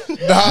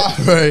 Nah,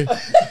 bro.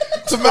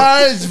 To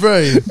marriage,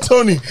 bro.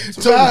 Tony,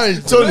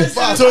 marriage. Tony,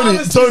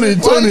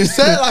 Why you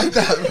say it like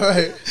that, bro?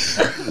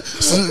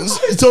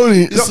 Tony.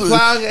 You're not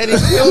plowing any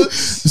fields.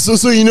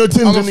 So you know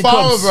 10, I'm 20 a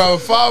farmer, crops. bro. I'm a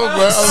farmer,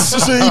 bro.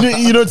 So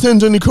you know 10,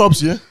 20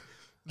 crops, yeah?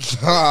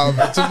 Nah,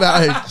 bro. To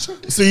marriage.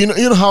 So you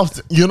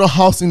know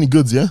house any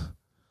goods, yeah?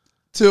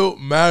 Till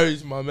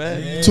marriage, my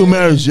man. To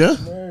marriage, yeah?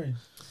 Marriage.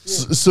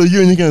 So you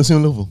and you get on the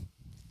same level.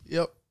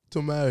 Yep.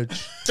 Till marriage.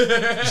 Check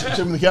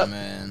the cap.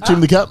 man. Check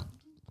the cap.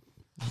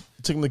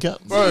 Check the cap.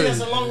 Bro. That's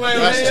a long way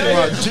That's away. too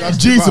much. That's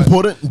too G's much.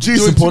 important. G's Doing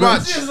too important.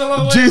 much. That's a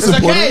long way. G's It's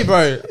okay,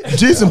 important. bro.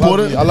 G's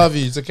important. I love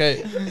you. It's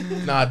okay.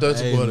 Nah, don't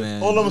Hey, support it.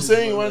 man. All I'm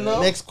saying right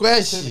now. Next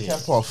question.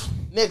 Cap off.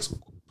 Next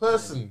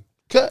person.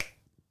 Cut.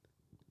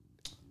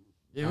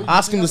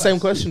 Ask him the same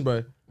question,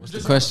 bro. What's the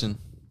question?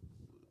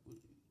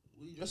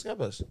 What you dressing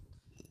up as?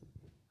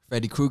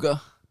 Freddy Krueger.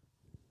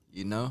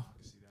 You know,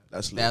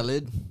 That's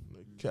valid.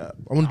 cap.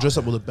 I want to dress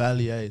up with a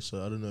belly,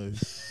 so I don't know.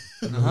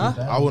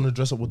 I want to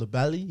dress up with a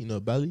belly. You know, a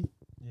belly.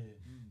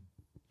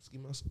 Ski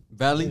mask.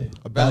 Valley.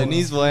 A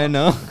Balinese boy,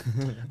 no.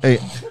 Hey,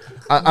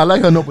 I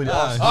like how nobody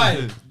asked.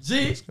 Alright,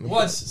 G,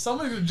 watch.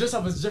 Somebody's gonna dress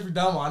up as Jeffrey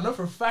Dahmer. I know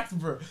for a fact,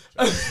 bro.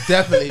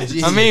 Definitely.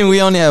 G. I mean, we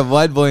only have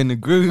white boy in the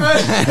group.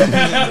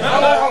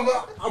 I'm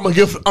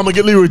gonna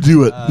get Leroy to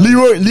do it.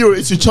 Leroy,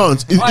 it's your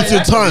chance. It's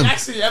your time.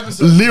 Actually,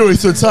 episode. Leroy,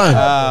 it's your time.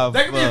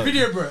 That could be a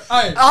video, bro.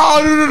 Alright,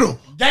 Oh no.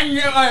 gang,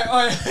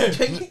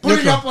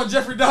 putting up on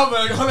Jeffrey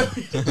Dahmer.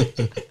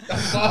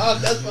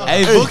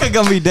 Hey, Booker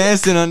gonna be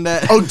dancing on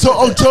that.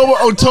 October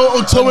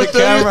the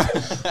camera.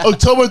 30th.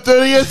 October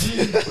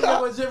 30th.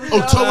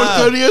 October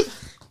 30th.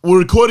 We're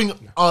recording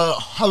a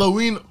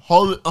Halloween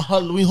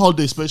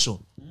holiday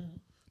special.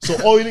 So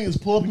all you need is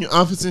pull up in your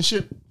outfits and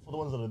shit. For the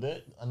ones that are there,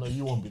 I know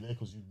you won't be there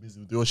because you're busy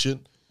with your shit.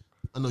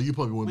 I know you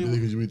probably won't be there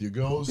because you're with your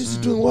girls.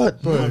 Busy doing what,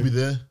 You bro? won't be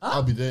there.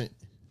 I'll be there.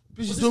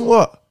 Busy doing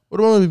what? What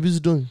do I want to be busy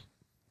doing?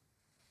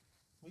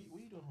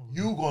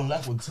 You gonna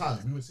laugh with time.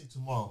 We will see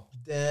tomorrow.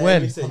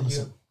 When? Me.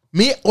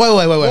 Me? Wait.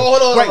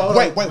 hold on.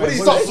 Wait.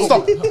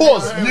 Stop.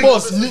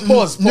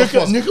 Pause.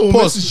 Nika will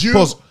message you.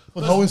 Pause.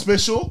 for the Halloween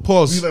special.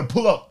 Pause. We like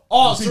pull up.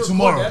 Oh, We'll say so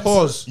tomorrow.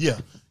 Pause. Yeah.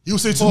 He'll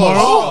say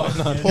tomorrow.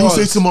 He'll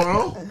say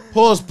tomorrow.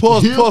 Pause.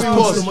 He'll be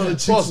with some other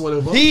chicks, Pause.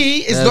 whatever. He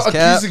is That's not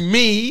cap. accusing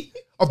me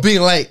of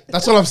being late.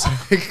 That's what I'm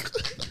saying.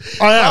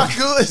 I am.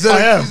 Michael is I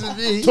accusing am.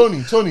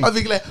 me. Tony. I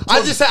think like I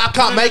just said I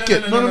can't make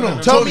it. No.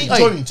 Tell Tony,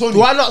 me, Tony.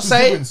 do I not There's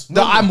say difference. that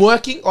No. I'm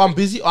working or I'm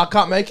busy or I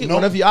can't make it Nope.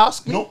 whenever you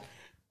ask me?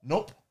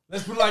 Nope.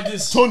 Let's put it like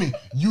this. Tony,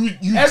 you.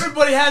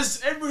 Everybody has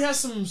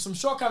some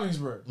shortcomings,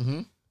 bro.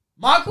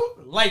 Michael,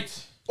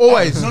 late.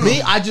 Always. No.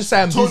 Me, I just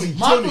say I'm busy.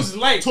 Michael's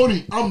late.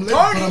 Tony, I'm late,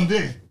 Tony. but I'm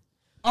there.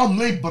 I'm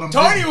late, but I'm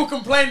Tony there. will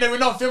complain that we're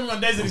not filming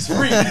on days that he's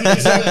free.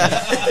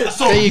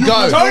 So There you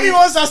go. Tony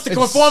wants us to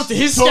conform to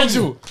his Tony.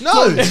 schedule.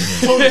 No.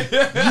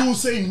 Tony, you will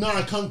say, nah,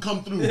 I can't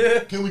come through.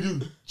 Can we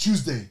do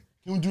Tuesday?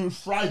 Can we do it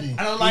Friday? And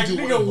I'm like, Can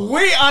we do nigga, whatever?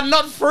 we are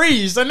not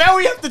free. So now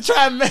we have to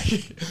try and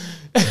make it.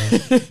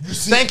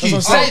 Thank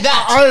you. Say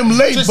that. I am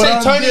late, Just but say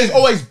I'm Tony there. is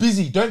always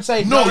busy. Don't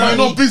say No, Tony you're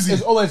not busy.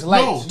 is always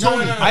late. No,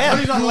 Tony, no. I am.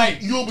 Tony's not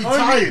late. You'll be Tony-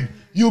 tired.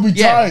 You'll be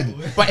Yeah. tired.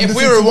 But if And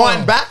we this is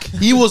rewind tomorrow. back,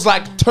 he was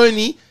like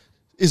Tony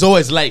is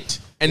always late.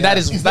 And that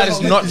is Is not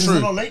late? Is true.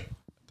 that not late?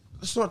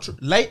 It's not true.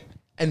 Late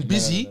and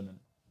busy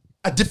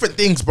are different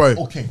things, bro.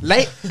 Okay.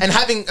 Late and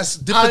having a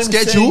different I'm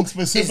schedule saying is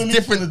specifically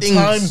different for the things.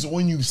 times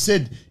when you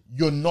said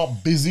you're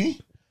not busy,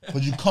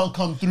 but you can't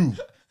come through.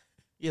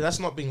 Yeah, that's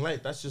not being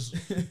late. That's just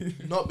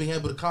not being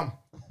able to come.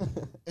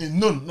 And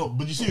no,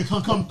 but you say you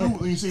can't come through,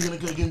 and you say you're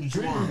gonna get into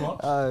tomorrow.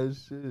 Oh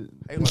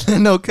shit.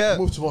 No cap.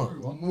 Move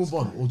tomorrow. Move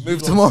on. We'll do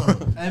Move it tomorrow. on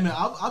camera. Hey man,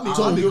 I'll be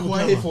Tony, do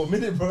quiet the here camera. for a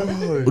minute, bro.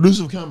 We'll do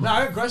some camera. Now I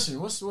got a question.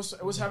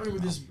 What's happening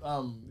with this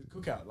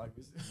cookout? Like,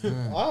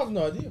 I have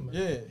no idea, man.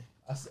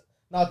 yeah,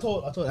 I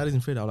told Addison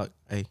Fred, I was like,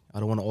 hey, I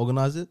don't want to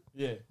organize it.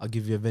 yeah. I'll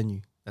give you a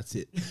venue. That's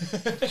it.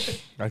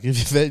 I'll give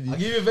you venue. I'll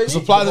give you a venue.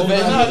 Supply the venue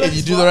Organize it. and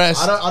you do the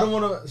rest. I don't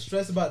want to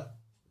stress about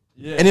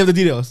Yeah. any of the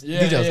details. Yeah,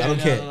 I don't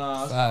no, care.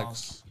 no,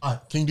 Facts.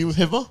 Alright, can you do me a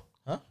favor?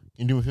 Huh?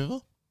 Can you do me a favor?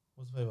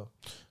 What's the favor?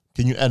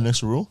 Can you add an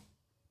extra rule?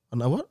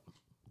 What?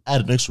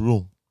 Add an extra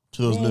rule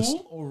to those lists.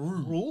 Rule or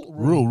room?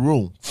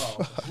 Rule.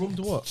 Room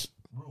to what?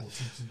 Rule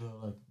to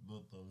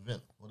the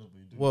event, whatever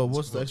you do. Well,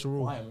 what's the extra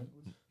rule? Requirement.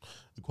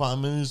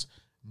 Requirement is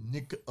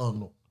Nick. Oh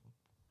no,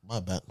 my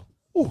bad.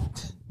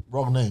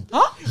 Wrong name.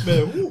 Huh?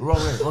 Wrong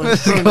name.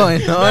 What's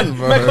going on,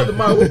 bro?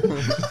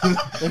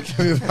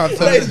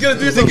 He's gonna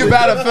do think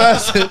about it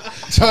first.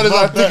 Trying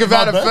to think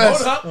about it my bad.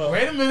 first. Hold up.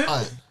 Wait a minute.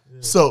 Alright,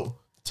 so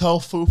tell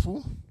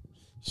Fufu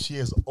she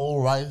has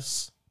all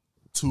rights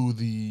to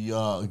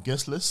the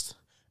guest list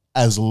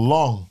as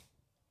long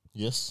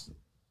as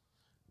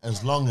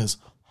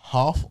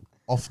half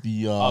of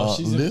the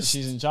list.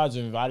 She's in charge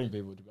of inviting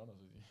people, to be honest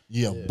with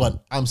you. Yeah,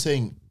 but I'm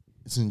saying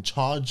it's in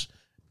charge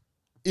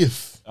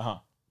if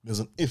there's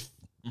an if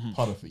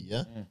part of it,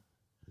 yeah?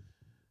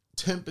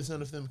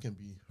 10% of them can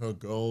be her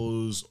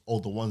girls or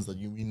the ones that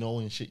we know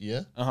and shit,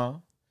 yeah?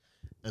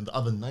 And the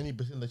other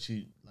 90% that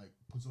she like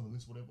puts on the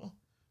list, whatever,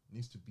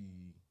 needs to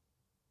be,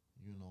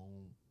 you know,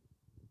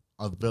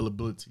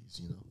 availabilities,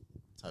 you know,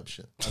 type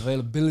shit.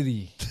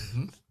 Availability.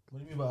 What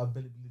do you mean by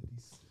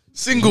availabilities?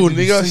 Single,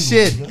 nigga.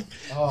 Shit. Nigga.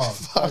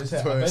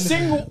 Oh, bro.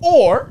 Single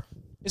or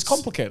it's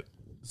complicated.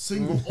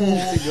 Single or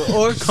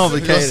Or You're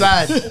complicated.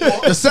 sad.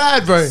 You're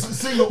sad, bro.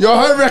 single Your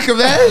home record,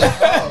 man.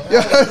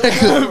 Your home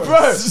record.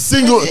 Bro,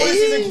 single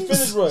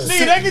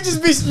nigga, that could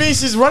just be me.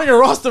 She's running a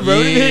roster,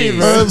 bro. Yeah.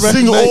 Bro.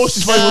 single or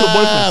she's fighting with a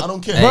boyfriend. I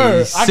don't care.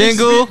 Hey, I can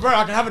single. bro,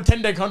 I can have a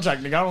 10-day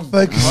contract, nigga. I don't.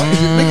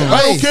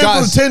 I don't care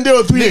guys, for the 10 day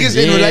or 3 Niggas days.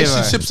 in Yeah,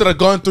 relationships that are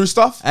going through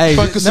stuff, Hey,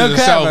 focus no on cap,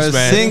 themselves, bro.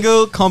 man.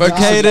 Single,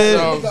 complicated.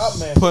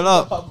 themselves. Pull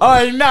up.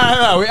 Oh,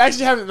 no. We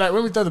actually have like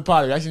when we throw the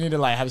party, we actually need to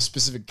like have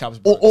specific cups,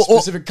 bro. Or-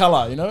 specific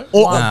color, you know.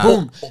 Nah.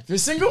 Boom. If you're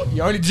single,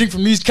 you only drink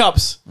from these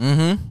cups. All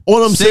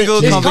I'm saying Single,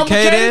 is It's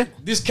complicated.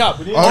 This cup.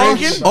 Orange.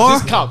 Drinking, Or-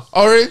 this cup.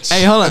 Orange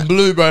Hey, hold on. and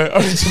blue, bro.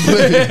 Orange and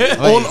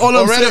blue. all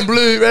I'm Red saying and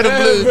blue, red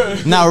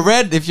and blue. Now,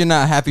 red if you're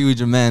not happy with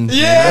your man.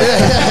 Yeah.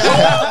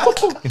 You know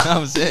what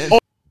I'm saying?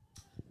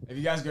 Have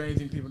you guys got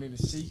anything people need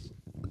to see?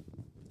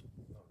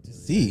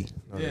 See.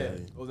 Yeah.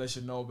 Or they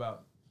should know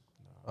about.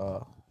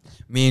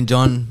 Me and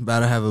John about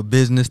to have a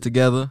business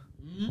together.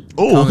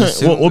 Oh, Coming okay.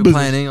 soon. What We're business?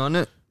 planning on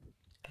it.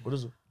 What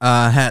is it?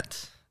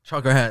 Hats,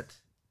 trucker hats,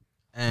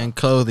 and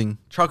clothing.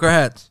 Trucker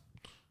hats.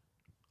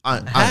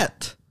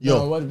 Hat.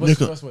 Yo, what's the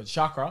Nika, first word?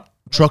 Chakra.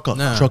 trucker,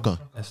 Nah. trucker.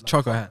 It's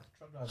trucker hat.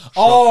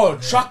 Oh,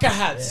 trucker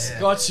hats.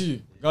 Got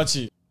you.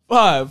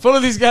 Right, follow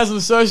these guys on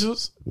the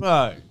socials.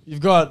 Right, you've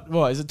got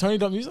what? Is it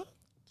Tony.Musa?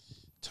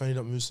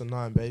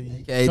 Tony.Musa9, baby.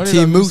 Okay,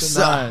 T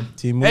Musa.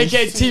 Team AK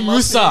T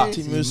Musa.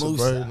 Team Musa,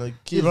 bro. Like,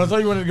 Yeah, but I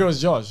thought you wanted to go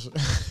as Josh.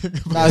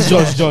 Nah, it's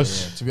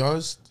Josh. to be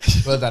honest,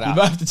 blur that You out.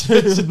 might have to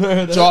change the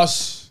bird.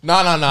 Josh, no.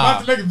 I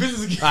have to make a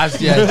business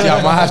again. Yeah,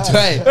 I might have to.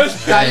 Hey,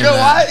 nah, you know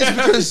why?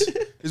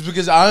 It's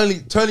because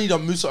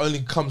Tony.Musa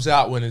only comes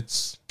out when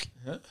it's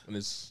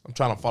I'm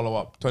trying to follow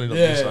up.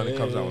 Tony.Musa only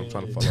comes out when I'm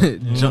trying to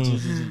follow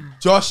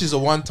up. Josh is a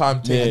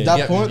one-time thing. Yeah. At that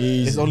Get point,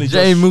 me? it's only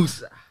J Josh.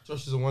 Musa.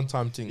 Josh is a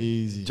one-time thing.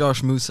 Easy.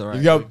 Josh Musa, right?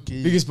 You got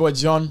biggest boy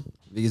John.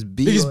 Biggest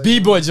Biggest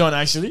B-boy John,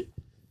 actually.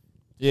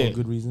 Yeah. For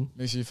good reason.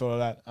 Make sure you follow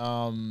that.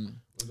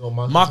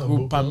 Mark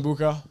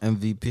Pambuka.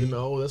 MVP. You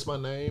know, that's my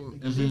name.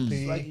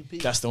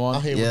 MVP. That's the Out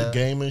one. here with the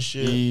game and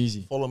shit.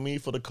 Easy. Follow me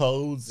for the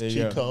codes, There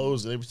you cheat go.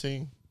 codes,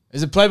 everything.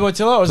 Is it Playboy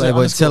Tiller or is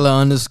Playboy it Tiller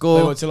underscore.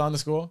 Playboy Tiller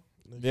underscore?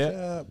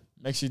 Yeah.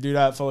 Make sure you do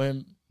that. Follow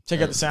him. Check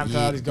out the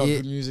SoundCloud. He's got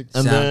good music.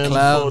 And then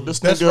SoundCloud. for this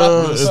Best nigga,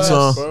 rapper, it's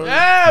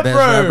Yeah, Best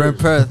rapper bro. in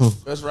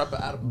Perth. Best rapper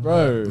Adam.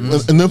 Bro.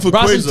 and then for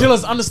Bryson Quasar,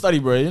 Tiller's understudy,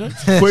 bro. You know.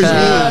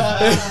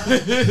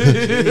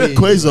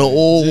 Quasar,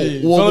 all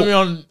Follow me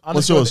on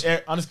What's yours?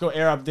 underscore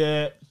air up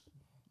there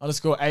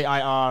underscore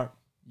AIRUPTHR.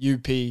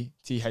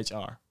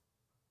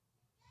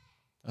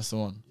 That's the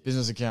one.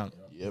 Business account.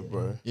 Yeah,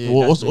 bro. Yeah,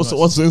 what's that's pretty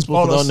the inspo for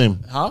Follow that us. name?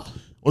 Huh?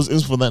 What's the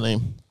inspo for that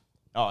name?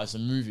 Oh, it's a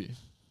movie.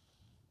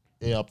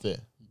 Yeah, up there.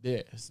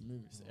 Yeah, it's a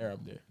movie. It's the air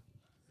up there.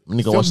 I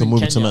need to watch the Filmed in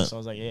movie Kenya, tonight. So I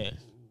was like, yeah.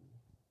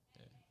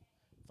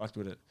 Fucked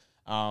with it.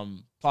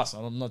 Plus,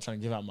 I'm not trying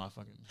to give out my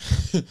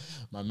fucking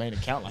my main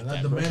account like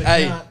that, bro.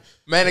 Hey,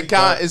 main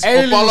account is for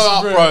Aliens, follow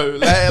up, bro.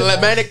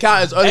 bro. Main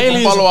account is only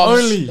Aliens for follow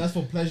ups. only. That's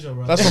for pleasure,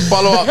 bro. That's for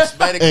follow ups.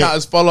 Main account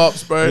is follow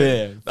ups, bro.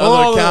 Yeah. The Follow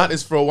other the- account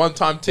is for one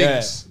time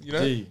Yeah. things. You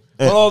know. Gee.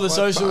 Follow all the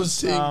One-time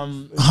socials. thing.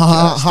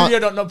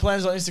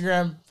 Studio.notplans on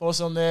Instagram. Follow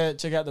us on there.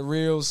 Check out the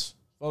reels.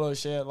 Follow,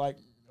 share, like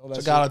all that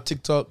Check shit. out our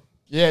TikTok.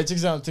 Yeah, check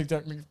us out on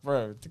TikTok,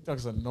 bro.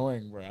 TikTok's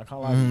annoying, bro. I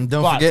can't lie.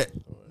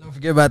 Don't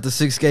forget about the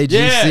 6K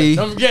GC. Yeah,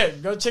 don't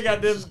forget. Go check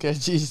out them.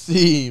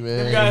 GC, man.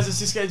 Them guys at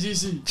 6K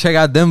GC. Check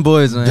out them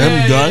boys, man.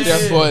 Them guys. yeah.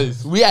 Them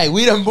boys.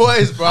 We them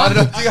boys, bro. I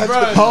don't think I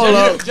Bro, Hold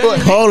up,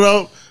 genuinely, hold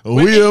up.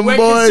 We them we're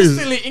boys.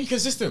 consistently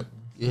inconsistent.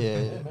 Yeah.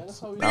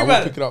 Think I will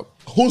about pick it. it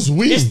up. Who's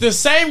we? It's the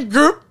same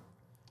group.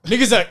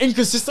 Niggas are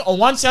inconsistent on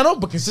one channel,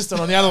 but consistent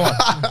on the other one.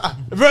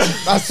 Bro,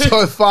 That's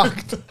so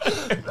fucked.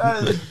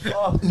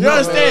 you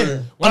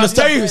understand? When I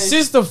tell you,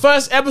 since the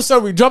first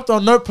episode we dropped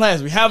on No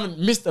Plans, we haven't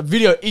missed a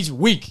video each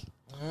week.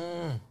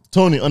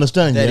 Tony,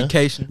 understand,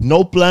 Dedication. yeah?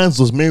 No plans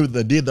was made with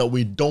the idea that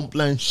we don't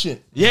plan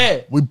shit.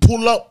 Yeah. We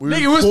pull up.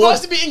 Nigga, we're record,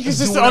 supposed to be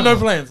inconsistent on No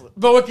whatever. Plans,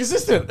 but we're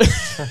consistent.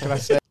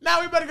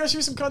 Now we better go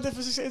shoot some content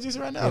for 6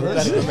 right now.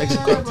 Let's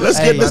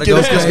Hey, get gotta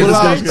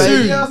let's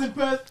go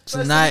go.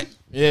 Tonight.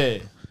 Yeah.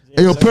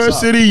 Hey, yo, Perth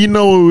City, you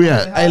know where we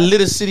at. Hey,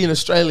 little city in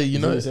Australia, you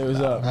know. Say what's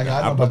up. Okay,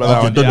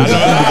 don't do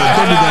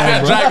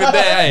that. Dragon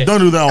Day, hey.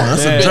 Don't do that one.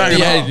 That's a dragon.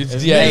 Yeah, out. it's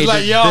He's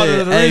like,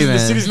 yo, the Hey, reason the man.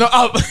 city's not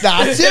up.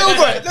 Nah, chill,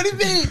 bro. Let it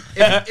be.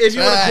 If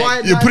you want a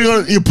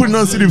quiet You're putting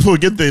on city before we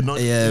get there. No?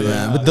 Yeah,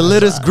 man. With the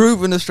littest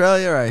group in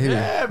Australia right here.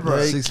 Yeah, bro.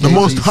 6K The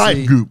most GC.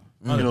 hype group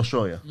in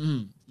Australia.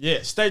 Yeah,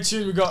 stay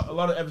tuned. We got a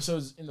lot of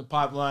episodes in the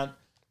pipeline.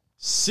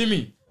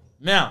 Simi.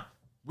 Now,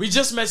 we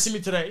just met Simi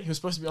today. He was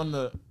supposed to be on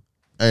the...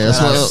 Hey,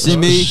 that's See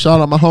me. Shout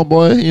out my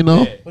homeboy, you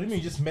know. Yeah, What do you mean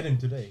you just met him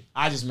today?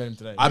 I just met him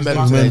today. I met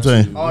Man, him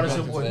today. today. Oh, that's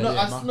your boy. No,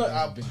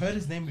 Yeah, I've heard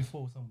his name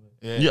before somewhere.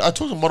 Yeah. Yeah, I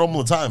talk about him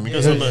all the time. You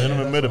guys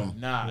never met him.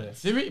 Nah,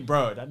 Simi,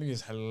 bro, that nigga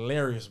is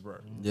hilarious, bro.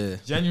 Yeah.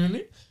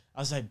 Genuinely. I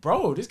was like,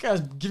 bro, this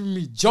guy's giving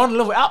me John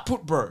level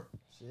output, bro.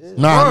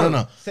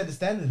 No. Set the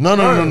standard. No.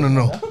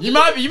 You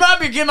might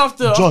be getting off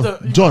the... John, off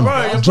the, John,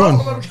 bro, you're John,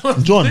 probably gonna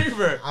come John. through,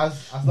 bro.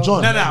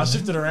 John. No, I'll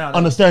shift it around.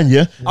 Understand,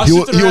 yeah? I'll He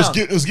shift it was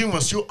around. giving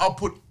us your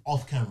output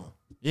off camera.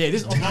 Yeah,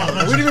 this... we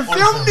didn't even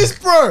film this,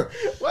 bro.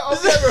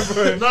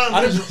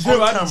 I didn't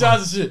film, I didn't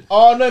charge the shit.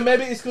 Oh no,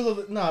 maybe it's because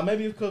of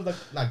maybe it's because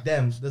like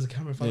damn, there's a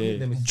camera in front of me.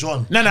 Let me see.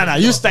 John, No,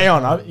 you stay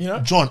on, you know?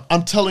 John,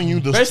 I'm telling you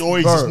the Best-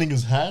 stories bro. this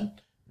nigga's had.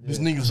 This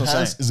nigga's what I'm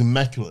has saying. is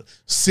immaculate.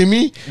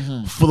 Simi,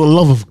 for the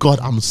love of God,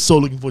 I'm so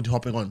looking forward to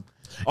hopping on.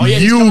 Oh, yeah,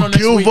 he's coming You, on next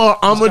week. Gilva, He's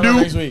coming on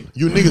next Amadou, week.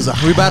 you niggas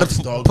are We about hypes,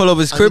 to dog. pull up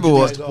his I crib need or you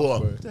what? guys to pull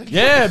up.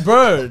 Yeah,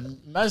 bro.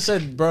 Man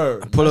said,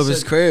 bro. Pull Man up his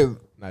said, crib.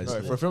 bro,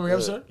 for a filming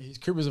episode, his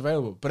crib is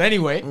available. But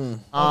anyway,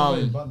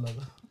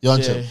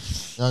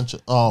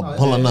 Yancha. Oh,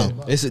 hold on now.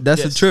 That's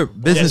Yes. a trip.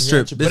 Business Yes.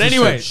 trip. But Business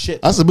anyway,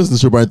 trip. That's a business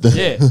trip right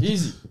there. yeah,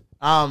 easy.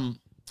 A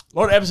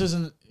lot of episodes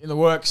in the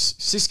works.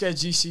 6K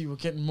GC, we're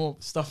getting more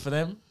stuff for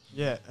them.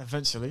 Yeah,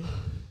 eventually.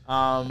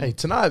 Hey,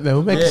 tonight, man.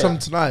 We're making Yeah. something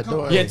tonight. Don't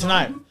worry. Yeah,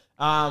 tonight.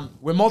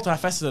 We're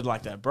multifaceted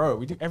like that, bro.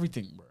 We do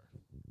everything, bro.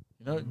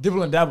 You know,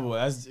 dibble and dabble,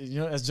 as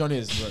you know, as John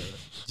is, bro.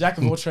 Jack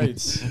of all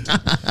trades.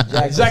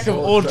 Jack of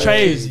all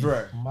trades,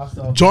 bro.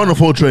 John of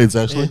all trades,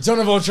 Yeah, actually. John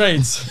of all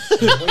trades.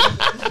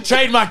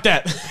 Trademark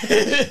that.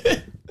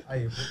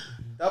 Hey,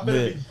 that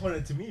better be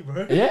pointed to me,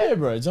 bro. Yeah,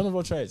 bro. John of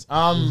all trades.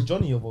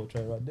 Johnny of all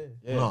trade right there.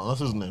 Yeah. No,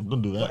 that's his name.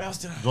 Don't do What that. else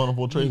did I? John of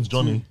all trades,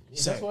 Johnny.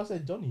 Yeah, that's why I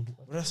said Johnny.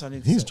 What else I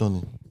need to He's say?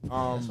 Johnny.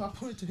 I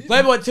pointed to him.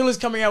 Playboy Tiller's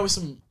coming out with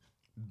some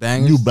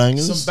Bangers. New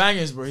bangers.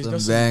 bangers, bro. He's Some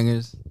got some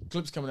bangers.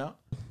 clips coming out.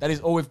 That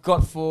is all we've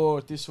got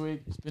for this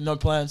week. It's been no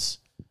plans.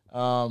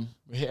 We're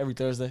here every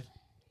Thursday.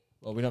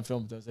 Well, we don't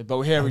film Thursday, but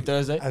we're here every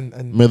Thursday.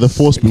 And May the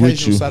force be with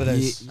occasional you.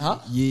 Saturdays. Huh?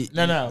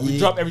 Yeah. No. We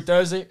drop every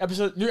Thursday.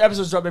 New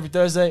episodes drop every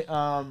Thursday.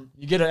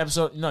 You get an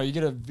episode. No, you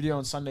get a video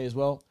on Sunday as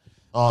well.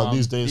 Oh,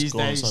 these days go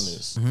on days.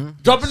 Sundays.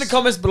 Drop in the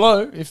comments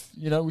below if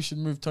you know we should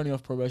move Tony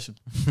off probation.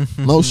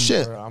 No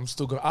shit. Bro, I'm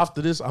still going.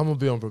 After this, I'm gonna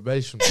be on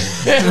probation.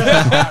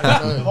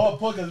 The whole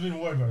podcast has been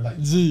worried, bro. Like,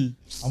 Z.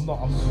 I'm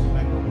not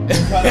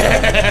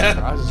back.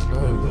 I just know.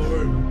 Don't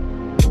worry, man.